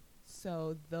instincts.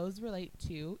 So those relate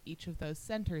to each of those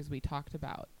centers we talked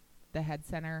about: the head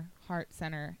center, heart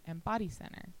center, and body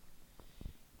center.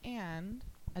 And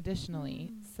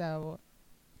additionally,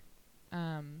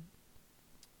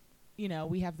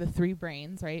 we have the 3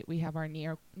 brains, right? We have our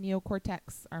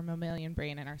neocortex, our mammalian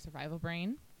brain, and our survival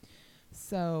brain.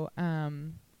 So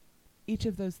each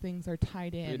of those things are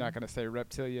tied in. You're not gonna say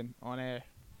reptilian on air.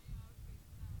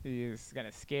 He is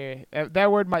gonna scare. That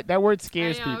word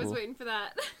scares I know, I was people. waiting for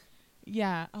that.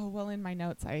 Yeah. Oh, well, in my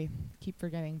notes I keep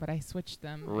forgetting, but I switched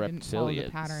them. I didn't follow the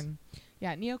Reptilians. pattern.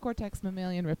 Yeah, neocortex,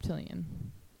 mammalian,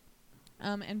 reptilian.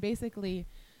 And basically,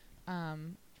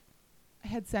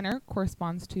 head center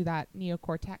corresponds to that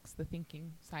neocortex, the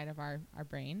thinking side of our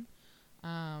brain.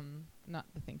 Not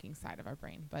the thinking side of our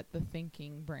brain, but the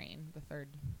thinking brain, the third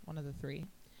one of the 3.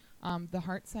 The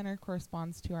heart center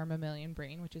corresponds to our mammalian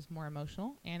brain, which is more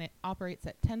emotional, and it operates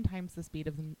at 10 times the speed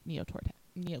of the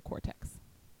neocortex.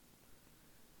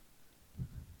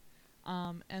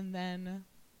 And then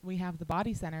we have the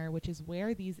body center, which is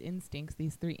where these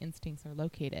 3 instincts are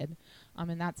located,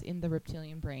 and that's in the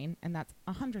reptilian brain, and that's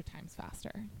 100 times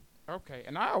faster. Okay,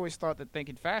 and I always thought that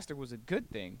thinking faster was a good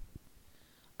thing.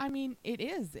 I mean, it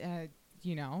is.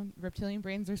 Reptilian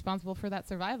brain's responsible for that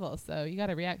survival, so you got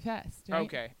to react fast. Right?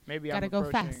 Okay, maybe Gotta I'm go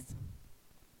approaching. fast.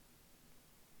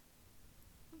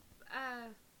 Uh,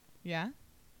 Yeah,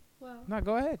 well, No,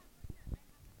 go ahead.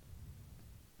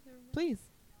 please.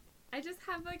 I just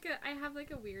have like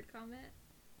a weird comment,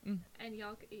 Mm. and you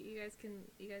guys can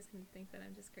think that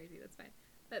I'm just crazy. That's fine.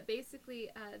 But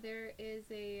basically, there is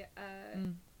a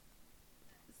Mm.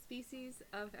 species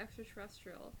of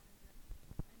extraterrestrial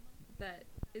that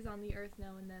is on the Earth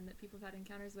now and then that people have had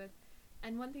encounters with.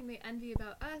 And one thing they envy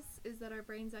about us is that our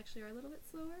brains actually are a little bit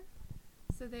slower.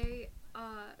 So they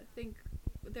think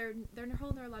their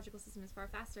whole neurological system is far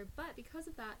faster. But because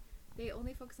of that, they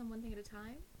only focus on one thing at a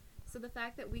time. So the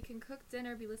fact that we can cook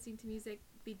dinner, be listening to music,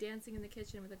 be dancing in the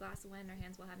kitchen with a glass of wine in our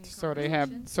hands while having a So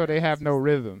conversation. they have no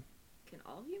rhythm. Can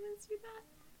all humans do that?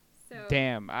 So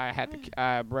Damn, I had to,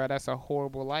 bruh, that's a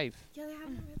horrible life. yeah, they have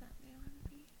no rhythm. They don't have a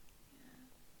beat.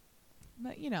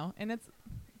 But and it's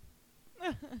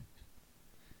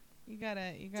you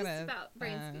gotta Just about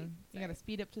brain speed. you gotta Sorry.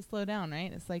 speed up to slow down,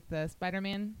 right? It's like the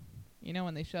Spider-Man,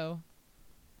 when they show,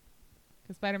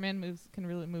 because Spider-Man can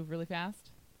really move really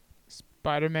fast.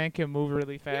 Spider-Man can move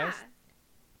really fast.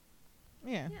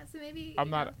 Yeah. Yeah. So maybe I'm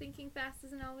not- thinking fast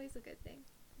isn't always a good thing.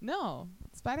 No,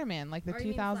 Spider-Man, like the Or you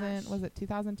mean 2000, Flash? was it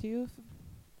 2002?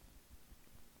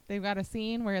 They've got a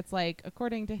scene where it's like,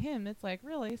 according to him, it's like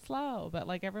really slow, but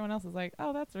like everyone else is like,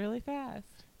 oh, that's really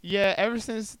fast. Yeah, ever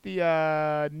since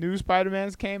the new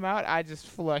Spider-Mans came out, I just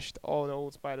flushed all the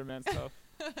old Spider-Man stuff.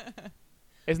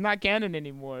 It's not canon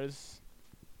anymore. It's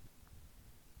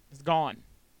gone.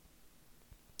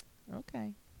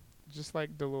 Okay. Just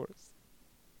like Dolores.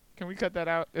 Can we cut that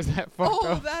out? Is that fucked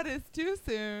up? That is too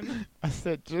soon. I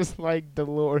said just like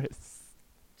Dolores.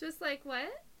 Just like what?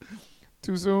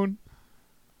 Too soon?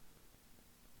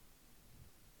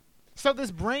 So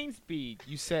this brain speed,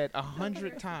 you said 100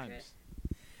 Secret. times.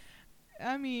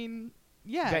 I mean,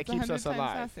 yeah, That it's keeps 100 us times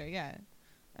alive. faster, yeah.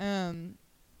 And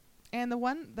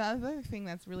the other thing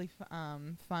that's really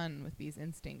fun with these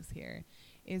instincts here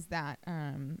is that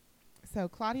so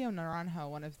Claudio Naranjo,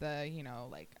 one of the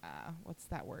what's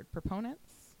that word?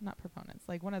 Not proponents,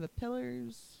 like one of the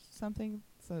pillars, something.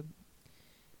 So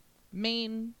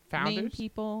main Founders?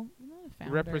 people, not a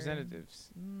founder.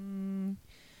 Representatives.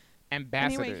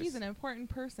 Ambassadors. Anyway, he's an important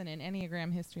person in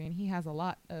Enneagram history, and he has a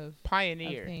lot of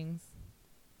Pioneer. things.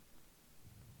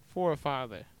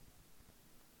 Forefather.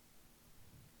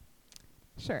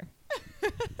 Sure.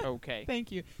 Okay.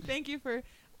 Thank you for.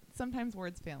 Sometimes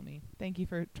words fail me. Thank you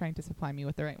for trying to supply me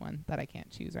with the right one that I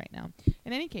can't choose right now.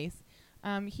 In any case,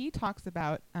 he talks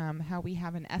about how we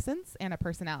have an essence and a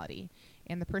personality,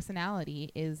 and the personality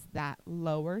is that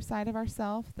lower side of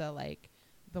ourself,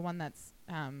 the one that's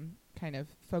kind of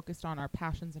focused on our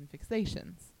passions and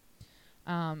fixations,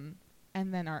 and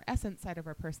then our essence side of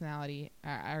our personality,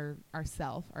 our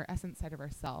essence side of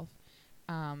ourself,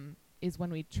 is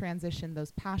when we transition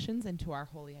those passions into our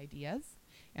holy ideas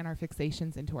and our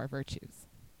fixations into our virtues.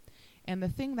 And the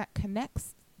thing that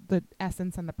connects the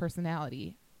essence and the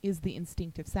personality is the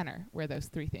instinctive center, where those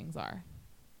three things are.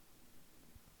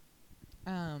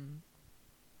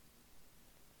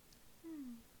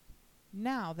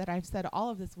 Now that I've said all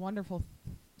of this wonderful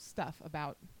stuff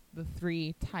about the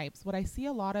three types, what I see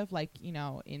a lot of,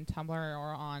 in Tumblr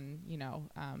or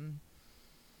on,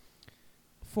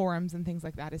 forums and things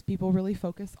like that, is people really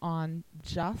focus on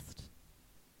just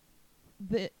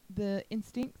the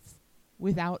instincts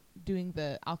without doing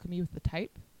the alchemy with the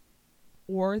type,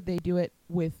 or they do it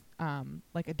with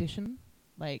addition,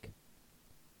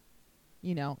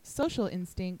 social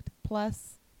instinct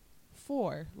plus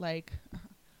 4,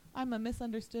 I'm a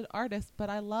misunderstood artist, but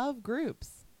I love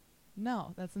groups.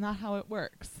 No, that's not how it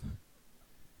works.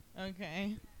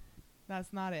 Okay,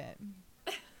 that's not it.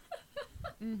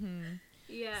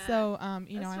 Yeah. So, I want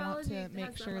Astrology to has make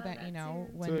a sure lot that, of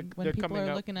that too. when people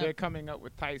are looking up. They're coming up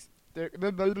with types.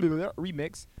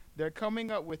 Remix. They're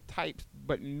coming up with types,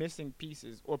 but missing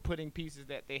pieces or putting pieces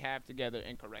that they have together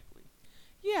incorrectly.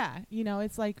 Yeah,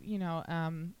 it's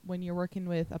when you're working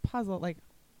with a puzzle,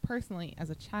 personally as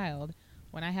a child,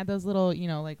 when I had those little,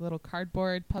 little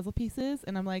cardboard puzzle pieces,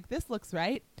 and I'm like, this looks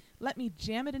right. Let me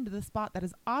jam it into the spot that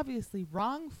is obviously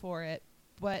wrong for it,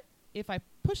 but if I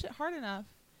push it hard enough,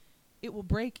 it will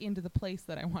break into the place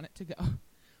that I want it to go.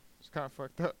 It's kind of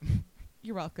fucked up.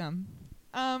 You're welcome.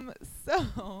 What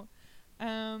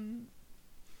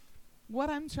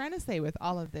I'm trying to say with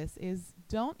all of this is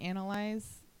don't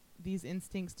analyze these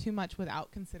instincts too much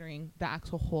without considering the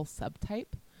actual whole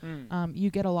subtype. You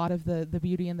get a lot of the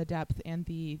beauty and the depth and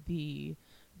the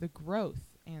growth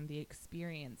and the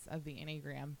experience of the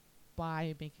Enneagram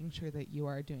by making sure that you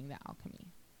are doing the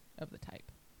alchemy of the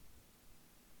type.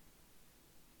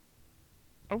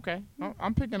 Okay.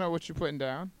 I'm picking up what you're putting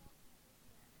down.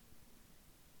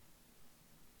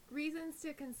 Reasons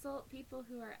to consult people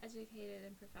who are educated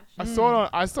and professional.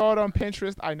 I saw it on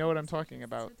Pinterest. I know what I'm talking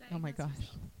about. Oh my gosh.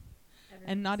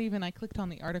 And not even, I clicked on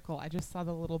the article, I just saw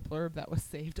the little blurb that was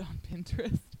saved on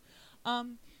Pinterest.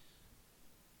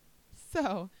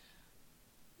 So,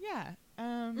 yeah.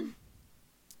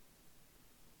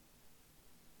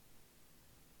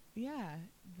 Yeah,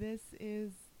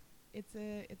 it's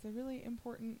a really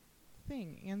important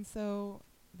thing. And so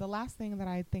the last thing that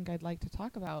I think I'd like to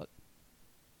talk about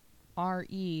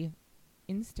RE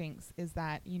instincts is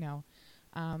that,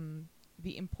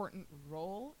 the important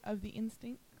role of the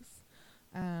instincts.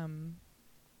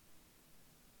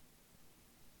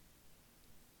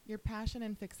 Your passion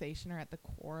and fixation are at the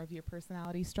core of your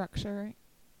personality structure,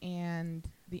 and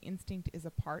the instinct is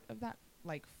a part of that,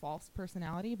 like, false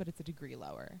personality, but it's a degree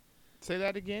lower. Say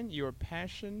that again. Your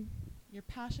passion. Your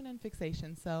passion and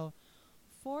fixation. So,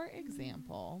 for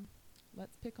example,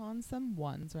 let's pick on some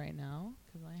ones right now,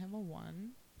 because I have a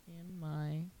 1 in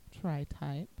my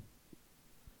tri-type,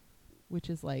 which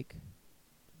is like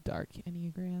dark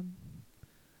Enneagram.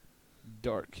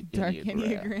 Dark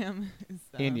Enneagram is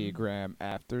Enneagram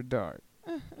after dark.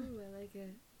 Ooh, I like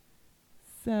it.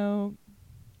 So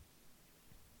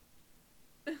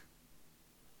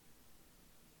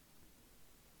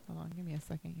hold on, give me a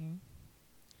second here.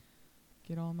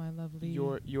 Get all my lovely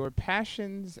Your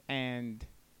passions and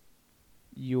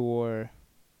your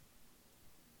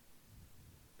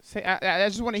say. I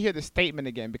just want to hear the statement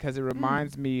again because it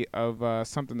reminds me of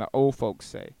something the old folks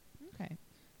say. Okay.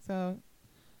 So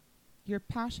your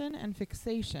passion and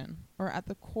fixation are at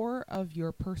the core of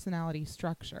your personality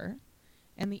structure,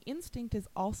 and the instinct is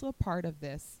also a part of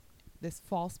this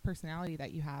false personality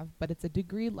that you have, but it's a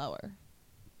degree lower.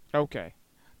 Okay.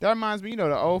 That reminds me,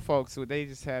 the old folks, they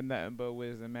just had nothing but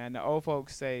wisdom, man. The old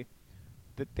folks say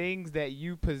the things that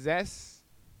you possess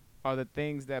are the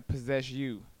things that possess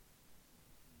you.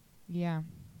 Yeah.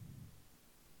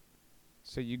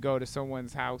 So you go to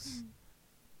someone's house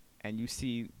and you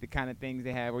see the kind of things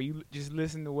they have, or you just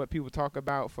listen to what people talk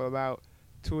about for about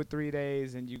 2 or 3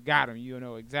 days, and you got them. You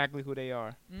know exactly who they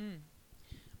are.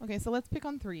 Okay, so let's pick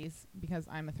on 3s because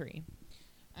I'm a 3.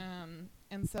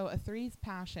 And so a 3's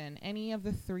passion, any of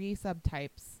the 3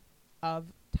 subtypes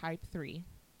of type 3.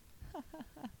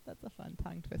 That's a fun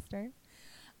tongue twister.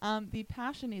 The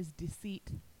passion is deceit,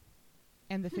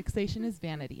 and the fixation is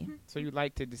vanity. So you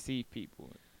like to deceive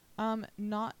people.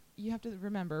 You have to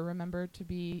remember to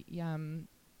be The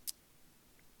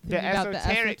about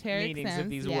esoteric the meanings sense, of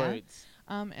these yeah. words.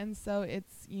 And so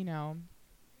it's,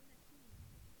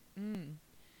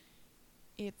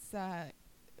 it's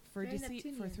for Very deceit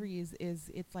for Neptunian. 3s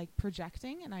is it's like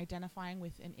projecting and identifying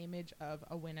with an image of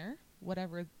a winner,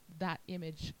 whatever that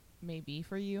image may be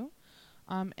for you,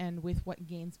 and with what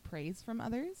gains praise from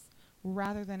others,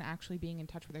 rather than actually being in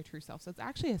touch with their true self. So it's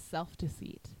actually a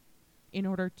self-deceit in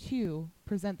order to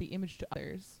present the image to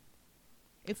others.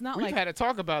 It's not We've like had to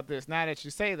talk about this now that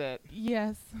you say that.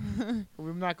 yes.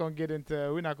 We're not going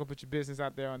to put your business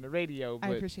out there on the radio, I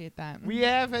but appreciate that. we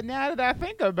have, and now that I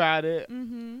think about it,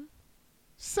 Mm-hmm.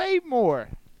 say more.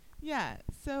 Yeah.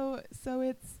 So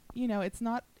it's it's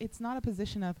not a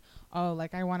position of, oh,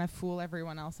 like I want to fool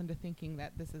everyone else into thinking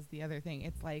that this is the other thing.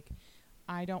 It's like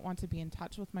I don't want to be in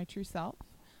touch with my true self.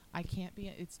 I can't be.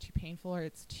 It's too painful or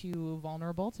it's too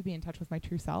vulnerable to be in touch with my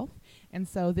true self. And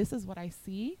so this is what I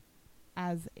see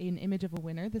as an image of a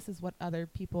winner. This is what other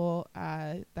people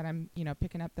that I'm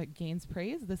picking up that gains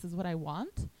praise. This is what I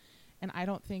want. And I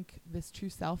don't think this true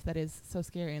self that is so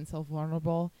scary and so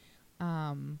vulnerable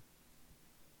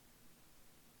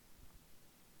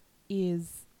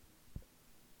is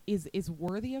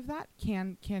worthy of that,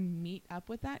 can meet up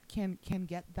with that, can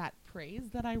get that praise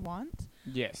that I want.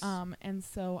 Yes. And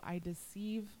so I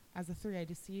deceive, as a 3, I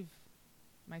deceive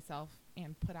myself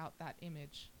and put out that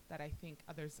image that I think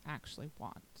others actually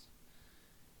want.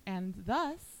 And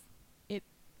thus, it,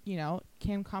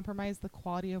 can compromise the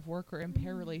quality of work or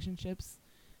impair relationships,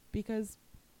 because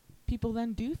people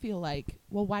then do feel like,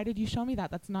 well, why did you show me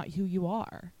that? That's not who you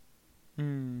are.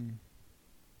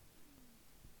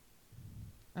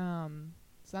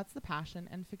 So that's the passion,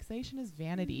 and fixation is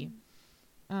vanity.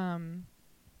 So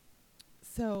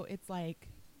it's like,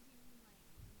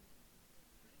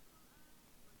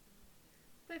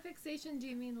 By fixation, do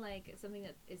you mean like something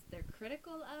that is they're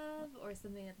critical of, or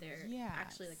something that they're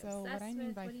actually like so obsessed what I mean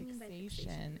with? by What do you mean by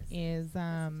fixation fixation? is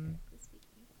Esoterically speaking.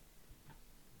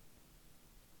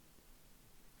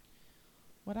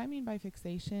 what I mean by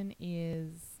fixation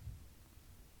is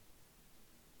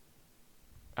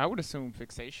I would assume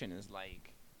fixation is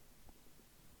like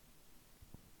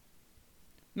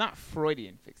not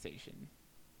Freudian fixation.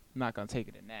 I'm not gonna take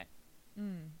it in that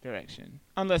direction,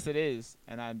 unless it is,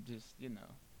 and I'm just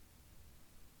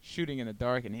shooting in the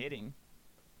dark and hitting.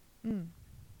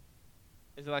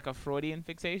 Is it like a Freudian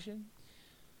fixation?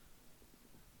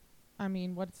 I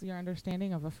mean, what's your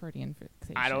understanding of a Freudian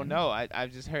fixation? I don't know.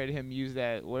 I've just heard him use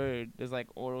that word. There's like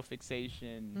oral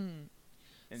fixation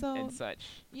and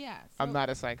such. Yeah. I'm not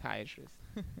a psychiatrist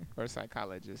or a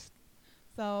psychologist.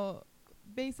 So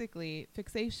basically,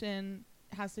 fixation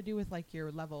has to do with like your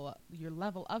level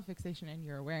of fixation and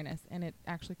your awareness, and it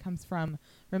actually comes from,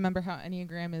 remember how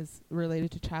Enneagram is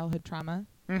related to childhood trauma?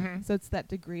 Mm-hmm. So it's that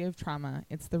degree of trauma.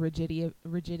 It's the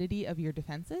rigidity of your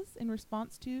defenses in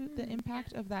response to the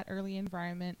impact of that early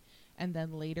environment, and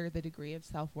then later the degree of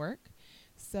self-work.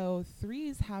 So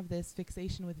 3s have this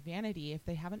fixation with vanity. If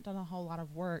they haven't done a whole lot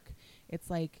of work, it's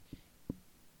like,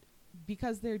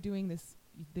 because they're doing this,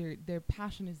 their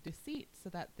passion is deceit, so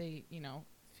that they,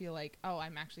 feel like, oh,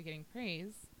 I'm actually getting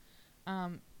praise.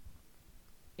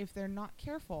 If they're not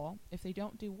careful, if they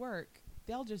don't do work,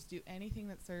 they'll just do anything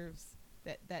that serves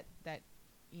that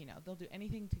they'll do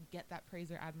anything to get that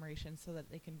praise or admiration so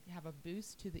that they can have a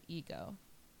boost to the ego.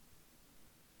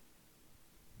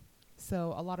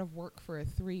 So a lot of work for a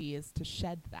 3 is to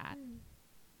shed that.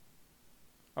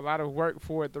 A lot of work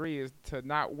for a 3 is to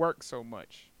not work so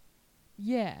much.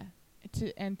 Yeah.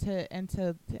 To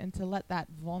let that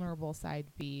vulnerable side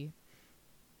be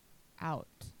out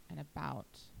and about.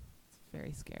 It's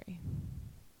very scary.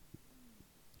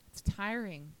 It's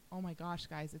tiring. Oh my gosh,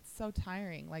 guys, it's so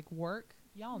tiring. Like work,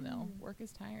 y'all know, work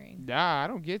is tiring. Nah, I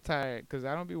don't get tired because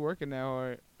I don't be working that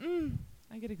hard.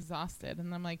 I get exhausted,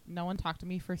 and I'm like, no one talk to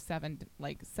me for 7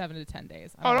 to 10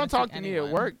 days. Oh, don't talk to me at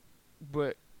work,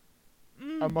 but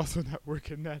I'm also not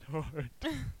working that hard.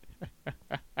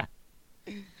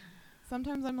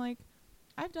 Sometimes I'm like,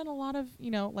 I've done a lot of,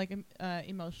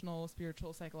 emotional,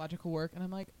 spiritual, psychological work, and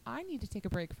I'm like, I need to take a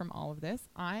break from all of this.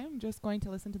 I'm just going to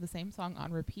listen to the same song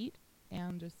on repeat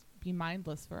and just be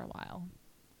mindless for a while,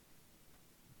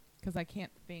 because I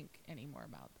can't think anymore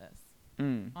about this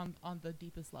on the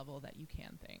deepest level that you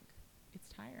can think. It's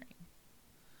tiring.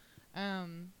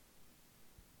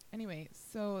 Anyway,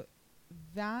 so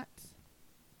that's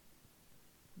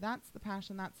the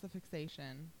passion, that's the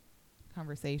fixation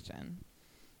conversation.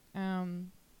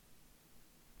 And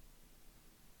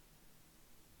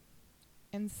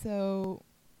so,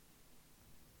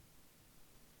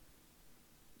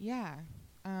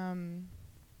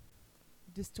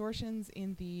 distortions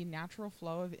in the natural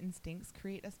flow of instincts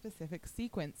create a specific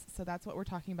sequence. So that's what we're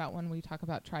talking about when we talk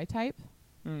about tri-type.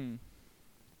 You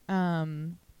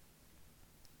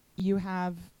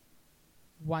have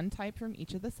one type from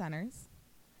each of the centers,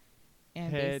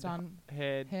 and based on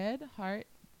head, heart,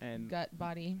 and gut,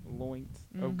 body, loins,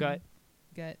 gut,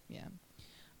 yeah.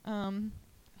 Loins,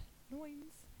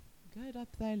 gird up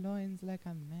thy loins like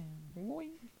a man.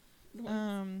 Loins.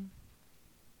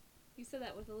 You said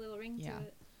that with a little ring to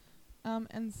it.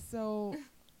 And so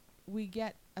we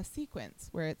get a sequence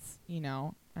where it's,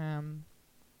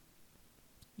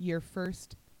 your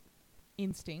first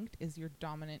instinct is your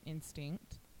dominant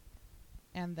instinct,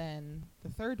 and then the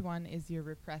third one is your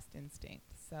repressed instinct.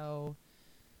 So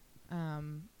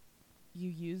you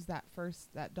use that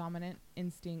dominant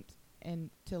instinct and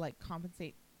to like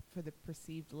compensate for the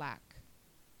perceived lack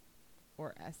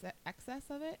or excess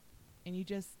of it, and you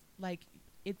just like,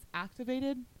 it's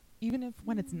activated even if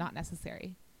when it's not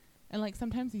necessary. And like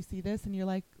sometimes you see this and you're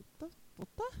like, what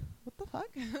the fuck?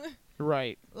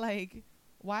 Right. Like,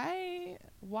 why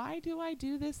do I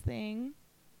do this thing?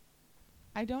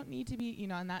 I don't need to be,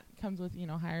 and that comes with,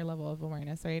 higher level of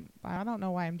awareness, right? I don't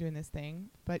know why I'm doing this thing,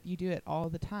 but you do it all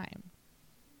the time.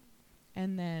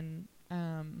 And then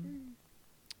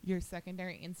your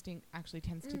secondary instinct actually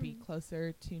tends to be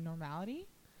closer to normality.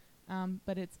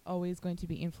 But it's always going to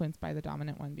be influenced by the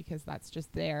dominant one, because that's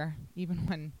just there, even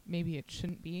when maybe it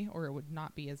shouldn't be, or it would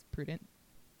not be as prudent,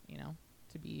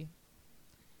 to be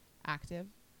active.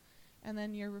 And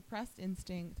then your repressed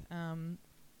instinct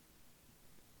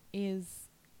is,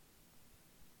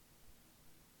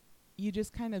 you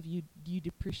just kind of, you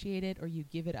depreciate it or you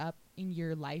give it up in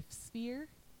your life sphere.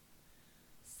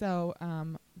 So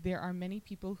there are many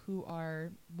people who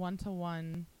are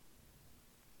one-to-one,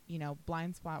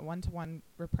 blind spot, one-to-one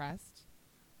repressed.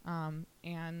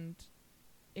 And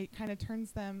it kind of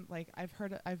turns them, like, I've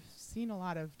seen a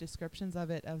lot of descriptions of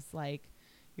it as like,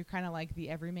 you're kind of like the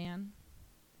everyman.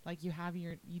 Like you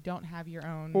don't have your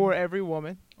own. Or every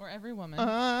woman.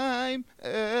 I'm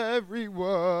every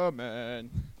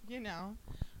woman.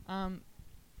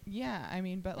 Yeah, I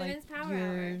mean, but Women's like, power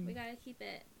hour. We gotta keep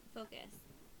it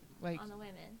focused, like, on the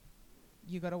women.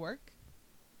 You go to work,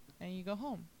 and you go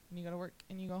home. And you go to work,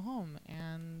 and you go home,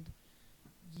 and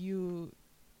you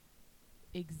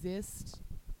exist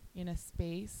in a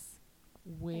space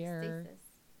where, Like stasis.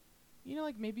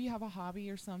 like maybe you have a hobby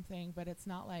or something, but it's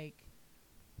not like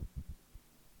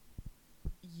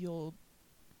you'll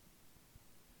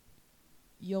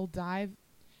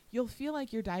feel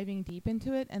like you're diving deep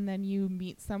into it, and then you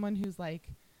meet someone who's like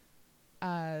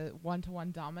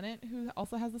one-to-one dominant who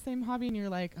also has the same hobby, and you're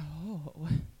like, oh,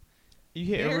 You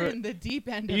hit they're in the deep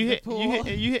end of the pool.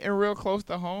 you hitting real close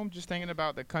to home. Just thinking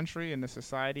about the country and the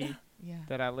society Yeah.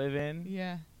 that I live in.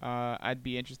 Yeah. I'd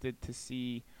be interested to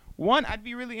see. One, I'd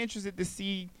be really interested to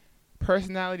see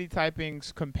personality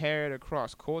typings compared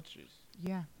across cultures.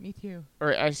 Yeah, me too.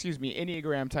 Or excuse me,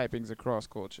 Enneagram typings across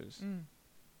cultures.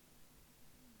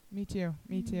 Me too.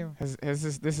 Me too. Has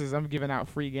this is I'm giving out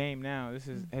free game now. Has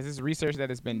this research that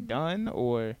has been done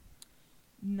or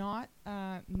Not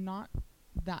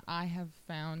that I have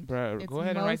found. Bro, It's go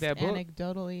ahead and write that book.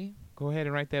 Anecdotally. Go ahead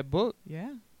and write that book.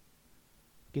 Yeah.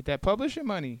 Get that publishing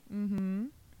money. Mm-hmm.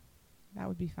 That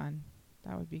would be fun.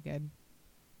 That would be good.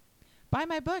 Buy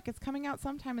my book. It's coming out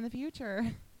sometime in the future.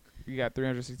 You got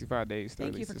 365 days to Thank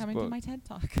you release for this coming book. to my TED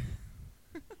Talk.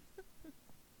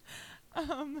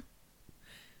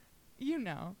 You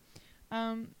know.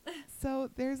 So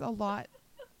there's a lot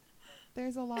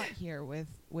here with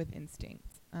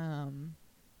instinct.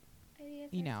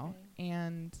 You know,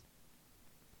 and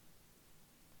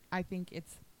I think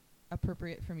it's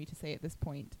appropriate for me to say at this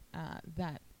point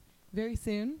that very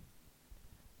soon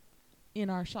in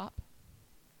our shop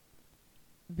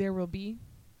there will be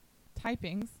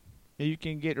typings. You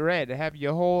can get read to have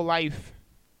your whole life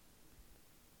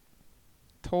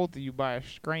told to you by a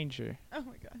stranger. Oh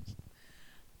my gosh.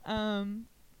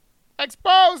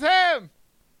 Expose him!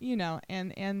 You know,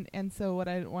 and so what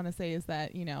I want to say is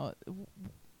that, you know,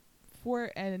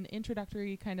 for an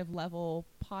introductory kind of level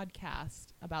podcast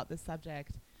about this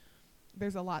subject,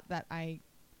 there's a lot that I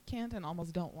can't and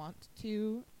almost don't want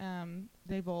to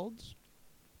divulge.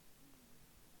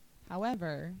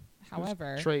 However,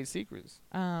 Trade secrets.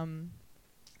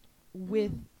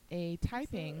 with a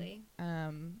typing,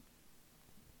 Absolutely.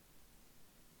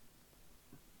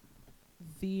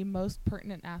 the most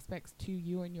pertinent aspects to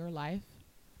you and your life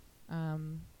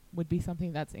would be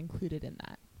something that's included in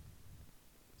that.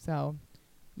 So,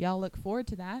 y'all look forward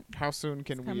to that. How soon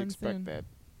can It's we coming expect soon. that?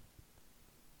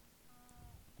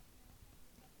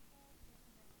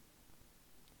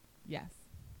 Yes,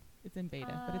 it's in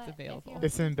beta, but it's available.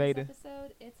 It's in beta.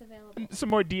 Episode, it's available. Some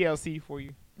more DLC for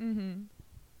you. Mm-hmm.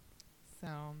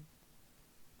 So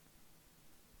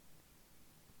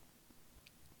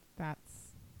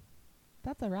that's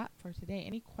a wrap for today.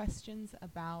 Any questions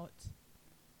about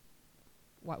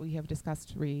what we have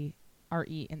discussed RE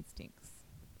instincts?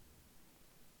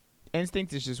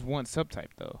 Instinct is just one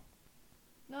subtype, though.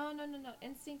 No.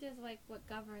 Instinct is like what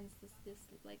governs this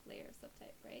like layer of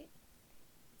subtype, right?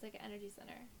 It's like an energy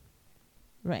center.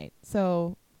 Right.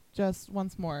 So just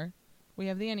once more, we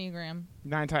have the Enneagram,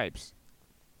 9 types.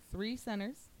 3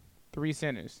 centers, 3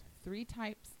 centers. 3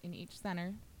 types in each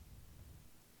center.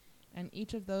 And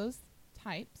each of those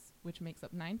types, which makes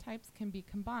up 9 types, can be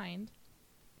combined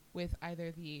with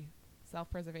either the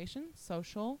self-preservation,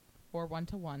 social, or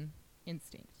one-to-one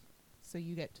instinct. So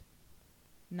you get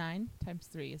 9 times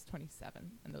 3 is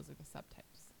 27, and those are the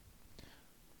subtypes.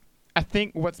 I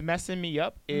think what's messing me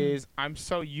up is I'm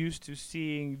so used to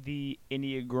seeing the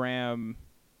Enneagram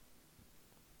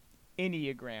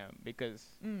because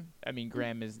I mean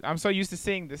gram is I'm so used to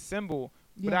seeing the symbol,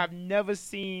 but I've never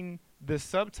seen the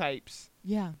subtypes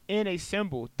in a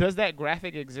symbol. Does that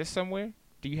graphic exist somewhere?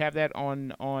 Do you have that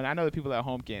on I know the people at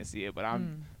home can't see it, but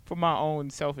I'm for my own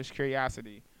selfish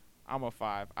curiosity, I'm a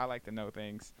 5. I like to know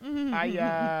things.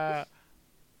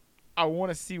 I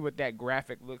want to see what that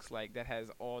graphic looks like that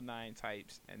has all 9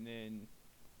 types and then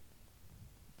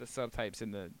the subtypes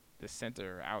in the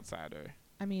center or outsider.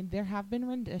 I mean, there have been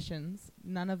renditions.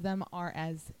 None of them are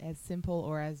as simple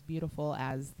or as beautiful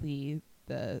as the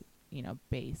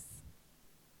base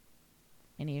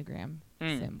Enneagram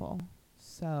symbol.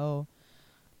 So,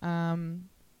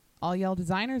 all y'all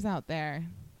designers out there,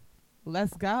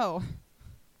 let's go.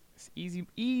 It's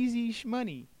easy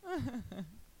shmoney.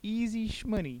 Easy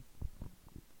shmoney.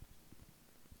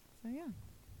 So yeah,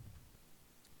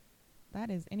 that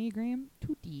is Enneagram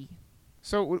 2D.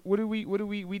 So what do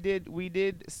we did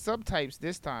subtypes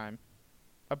this time.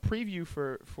 A preview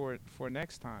for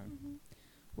next time.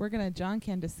 We're gonna John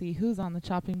Ken to see who's on the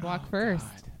chopping block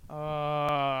first.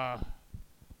 And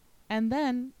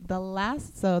then the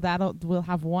last, so we'll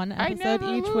have one episode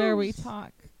each where we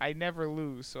talk. I never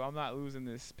lose, so I'm not losing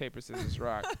this paper scissors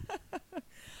rock.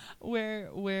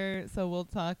 So we'll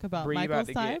talk about Bree, Michael's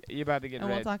type. You about to get and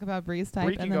red. we'll talk about Bree's type,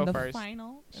 Bree and can then go the first.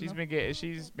 final. She's been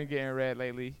getting red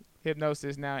lately.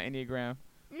 Hypnosis now Enneagram.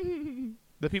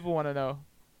 The people want to know.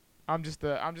 I'm just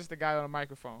the guy on a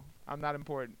microphone. I'm not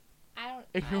important. I don't.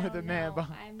 If you I were the don't man know.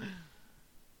 behind.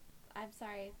 I'm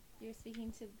sorry. You're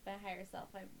speaking to my higher self.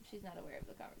 She's not aware of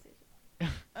the conversation.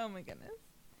 Oh my goodness.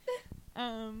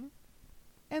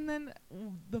 And then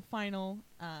the final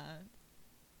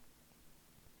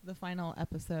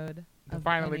episode The of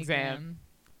final Enneagram exam.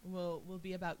 will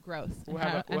be about growth We'll and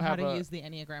have how, a- to use the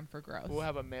Enneagram for growth. We'll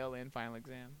have a mail-in final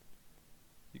exam.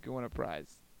 You can win a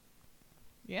prize.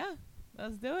 Yeah,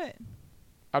 let's do it.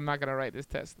 I'm not gonna write this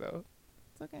test though,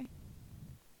 It's okay.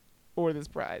 or this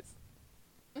prize.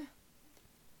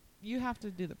 You have to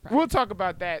do the prize. We'll talk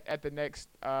about that at the next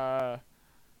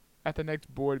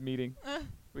board meeting. Uh,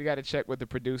 We got to check with the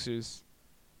producers.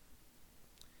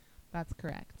 That's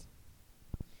correct.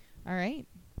 All right.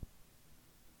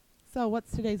 So,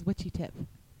 what's today's witchy tip?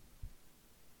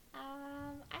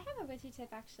 I have a witchy tip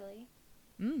actually.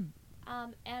 Mm.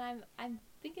 And I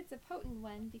think it's a potent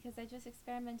one because I just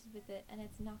experimented with it and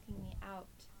it's knocking me out.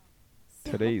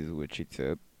 So witchy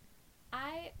tip.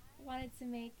 I wanted to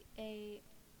make a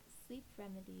sleep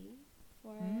remedy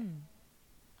for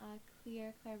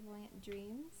clear clairvoyant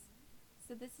dreams.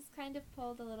 So this is kind of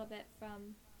pulled a little bit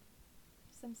from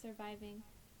some surviving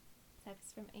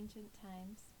texts from ancient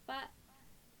times, but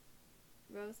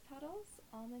rose petals,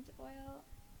 almond oil,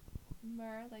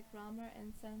 myrrh like raw myrrh,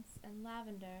 incense, and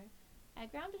lavender. I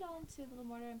ground it all into a little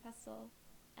mortar and pestle,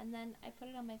 and then I put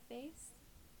it on my face.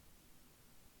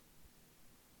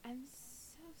 I'm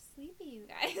so sleepy, you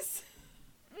guys.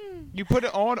 You put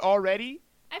it on already?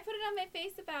 I put it on my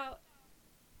face about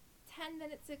 10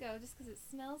 minutes ago just because it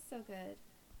smells so good.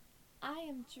 I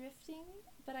am drifting,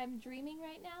 but I'm dreaming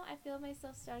right now. I feel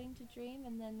myself starting to dream,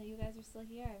 and then you guys are still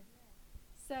here.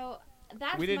 So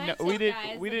that's We didn't my know- tip, we didn't-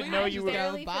 guys. we didn't I know had you to were- get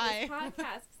early for Bye. this podcast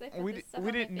 'cause I put We this di- stuff we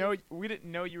on my didn't know face. we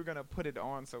didn't know you were gonna put it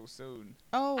on so soon.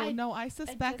 Oh, I- no, I just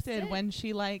suspected did. when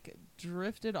she, like,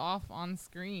 drifted off on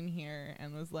screen here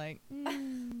and was like,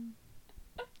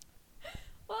 Well,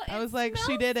 I it was like, she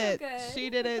smells did so it. good She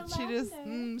did with it. the She just,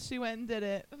 lavender. she went and did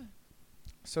it.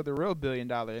 So the real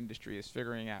billion-dollar industry is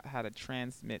figuring out how to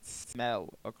transmit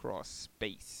smell across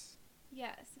space.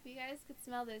 Yes, if you guys could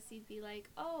smell this, you'd be like,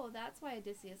 oh, that's why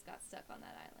Odysseus got stuck on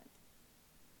that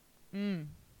island.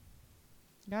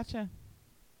 Gotcha.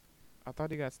 I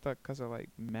thought he got stuck 'cause of like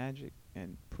magic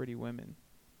and pretty women.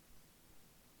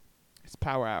 It's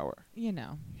Power Hour You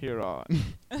know. here on.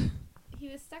 He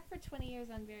was stuck for 20 years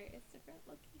on various different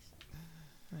locations.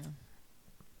 Yeah.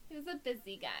 He was a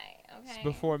busy guy, It's okay?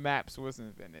 before Maps was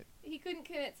invented. He couldn't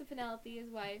commit to Penelope,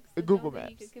 his wife. The So Google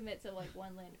nobody Maps. could commit to like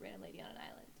one random lady on an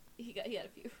island. He had a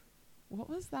few. What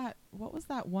was that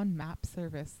one map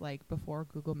service like before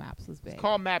Google Maps was big? It's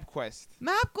called MapQuest.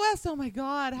 MapQuest. Oh my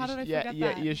god, how did I forget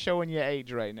yeah, that? You're showing your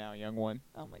age right now, young one.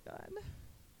 Oh my god.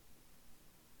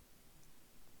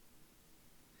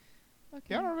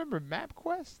 Okay. Y'all don't remember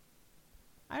MapQuest?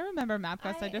 I remember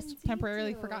MapQuest. I just indeed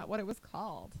temporarily do. forgot what it was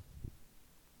called.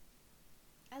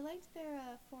 I liked their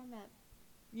format.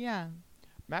 Yeah.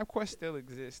 MapQuest still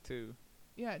exists too.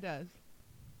 Yeah, it does.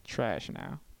 Trash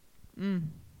now.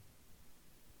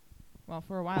 Well,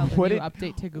 for a while, the What new did-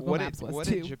 update to Google Maps was what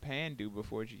too. did Japan do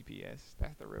before GPS?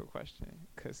 That's the real question.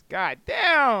 'Cause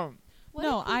goddamn, What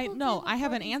No, did I- people no, do I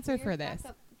have before an these answer for weird this.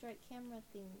 backup camera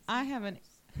things I in haven't-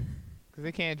 cars? 'cause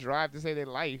they can't drive to save their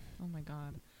life. Oh my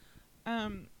god. I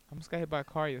almost got hit by a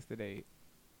car yesterday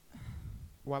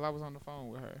while I was on the phone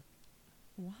with her.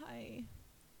 Why?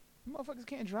 Motherfuckers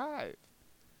can't drive.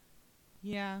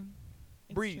 Yeah.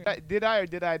 it's Bree, true. did I or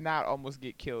did I not almost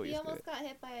get killed He yesterday? almost got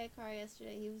hit by a car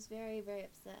yesterday. He was very, very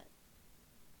upset.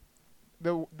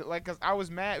 Like, 'cause I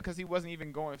was mad because he wasn't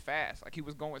even going fast. Like, he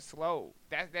was going slow.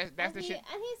 That's and the he, shit.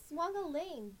 And he swung a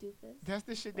lane, doofus. That's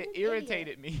the shit What that an idiot.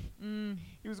 irritated me.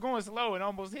 He was going slow and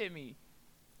almost hit me.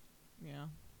 Yeah.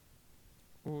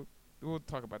 We'll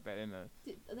talk about that in a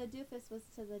The doofus was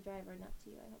to the driver, not to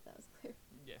you. I hope that was clear.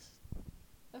 yes.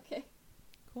 Okay.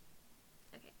 Cool.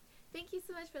 Okay. Thank you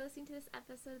so much for listening to this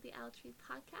episode of the Owl Tree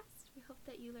Podcast. We hope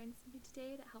that you learned something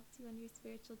today that helped you on your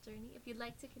spiritual journey. If you'd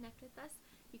like to connect with us,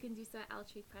 you can do so at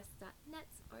owltreepress.net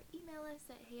or email us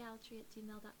at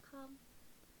heyowltree@gmail.com.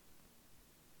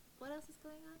 What else is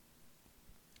going on?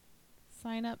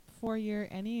 Sign up for your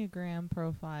Enneagram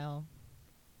profile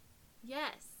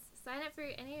Yes. Sign up for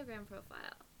your Enneagram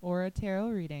profile, or a tarot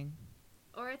reading.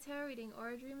 or a tarot reading, or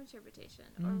a dream interpretation,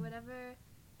 or Mm. whatever.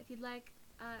 If you'd like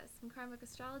some karmic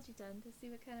astrology done to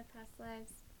see what kind of past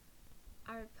lives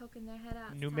are poking their head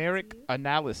out. to talk to Numeric you.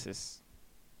 analysis.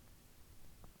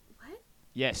 What?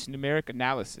 Yes, numeric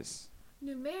analysis.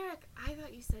 Numeric? I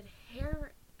thought you said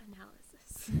hair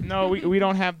analysis. No, we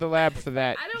don't have the lab for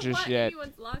that I don't just want yet.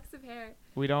 anyone's locks of hair.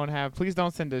 We don't have. Please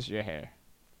don't send us your hair.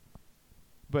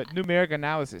 But numeric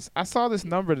analysis. I saw this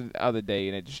number the other day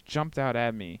and it just jumped out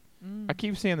at me. I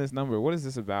keep seeing this number. What is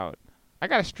this about? I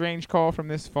got a strange call from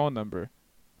this phone number.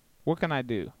 What can I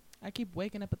do? I keep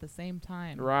waking up at the same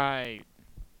time. Right.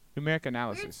 Numeric Weird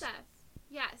analysis. stuff.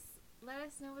 Yes. Let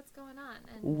us know what's going on.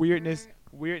 And Weirdness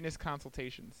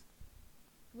consultations.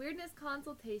 weirdness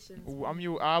consultations.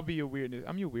 I'll be your weirdness.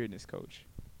 I'm your weirdness coach.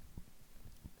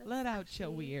 That's Let out your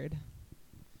actually- weird.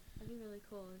 That'd be really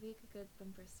cool. It'd be a good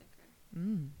bumper sticker.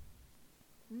 Mm.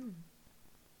 Mm.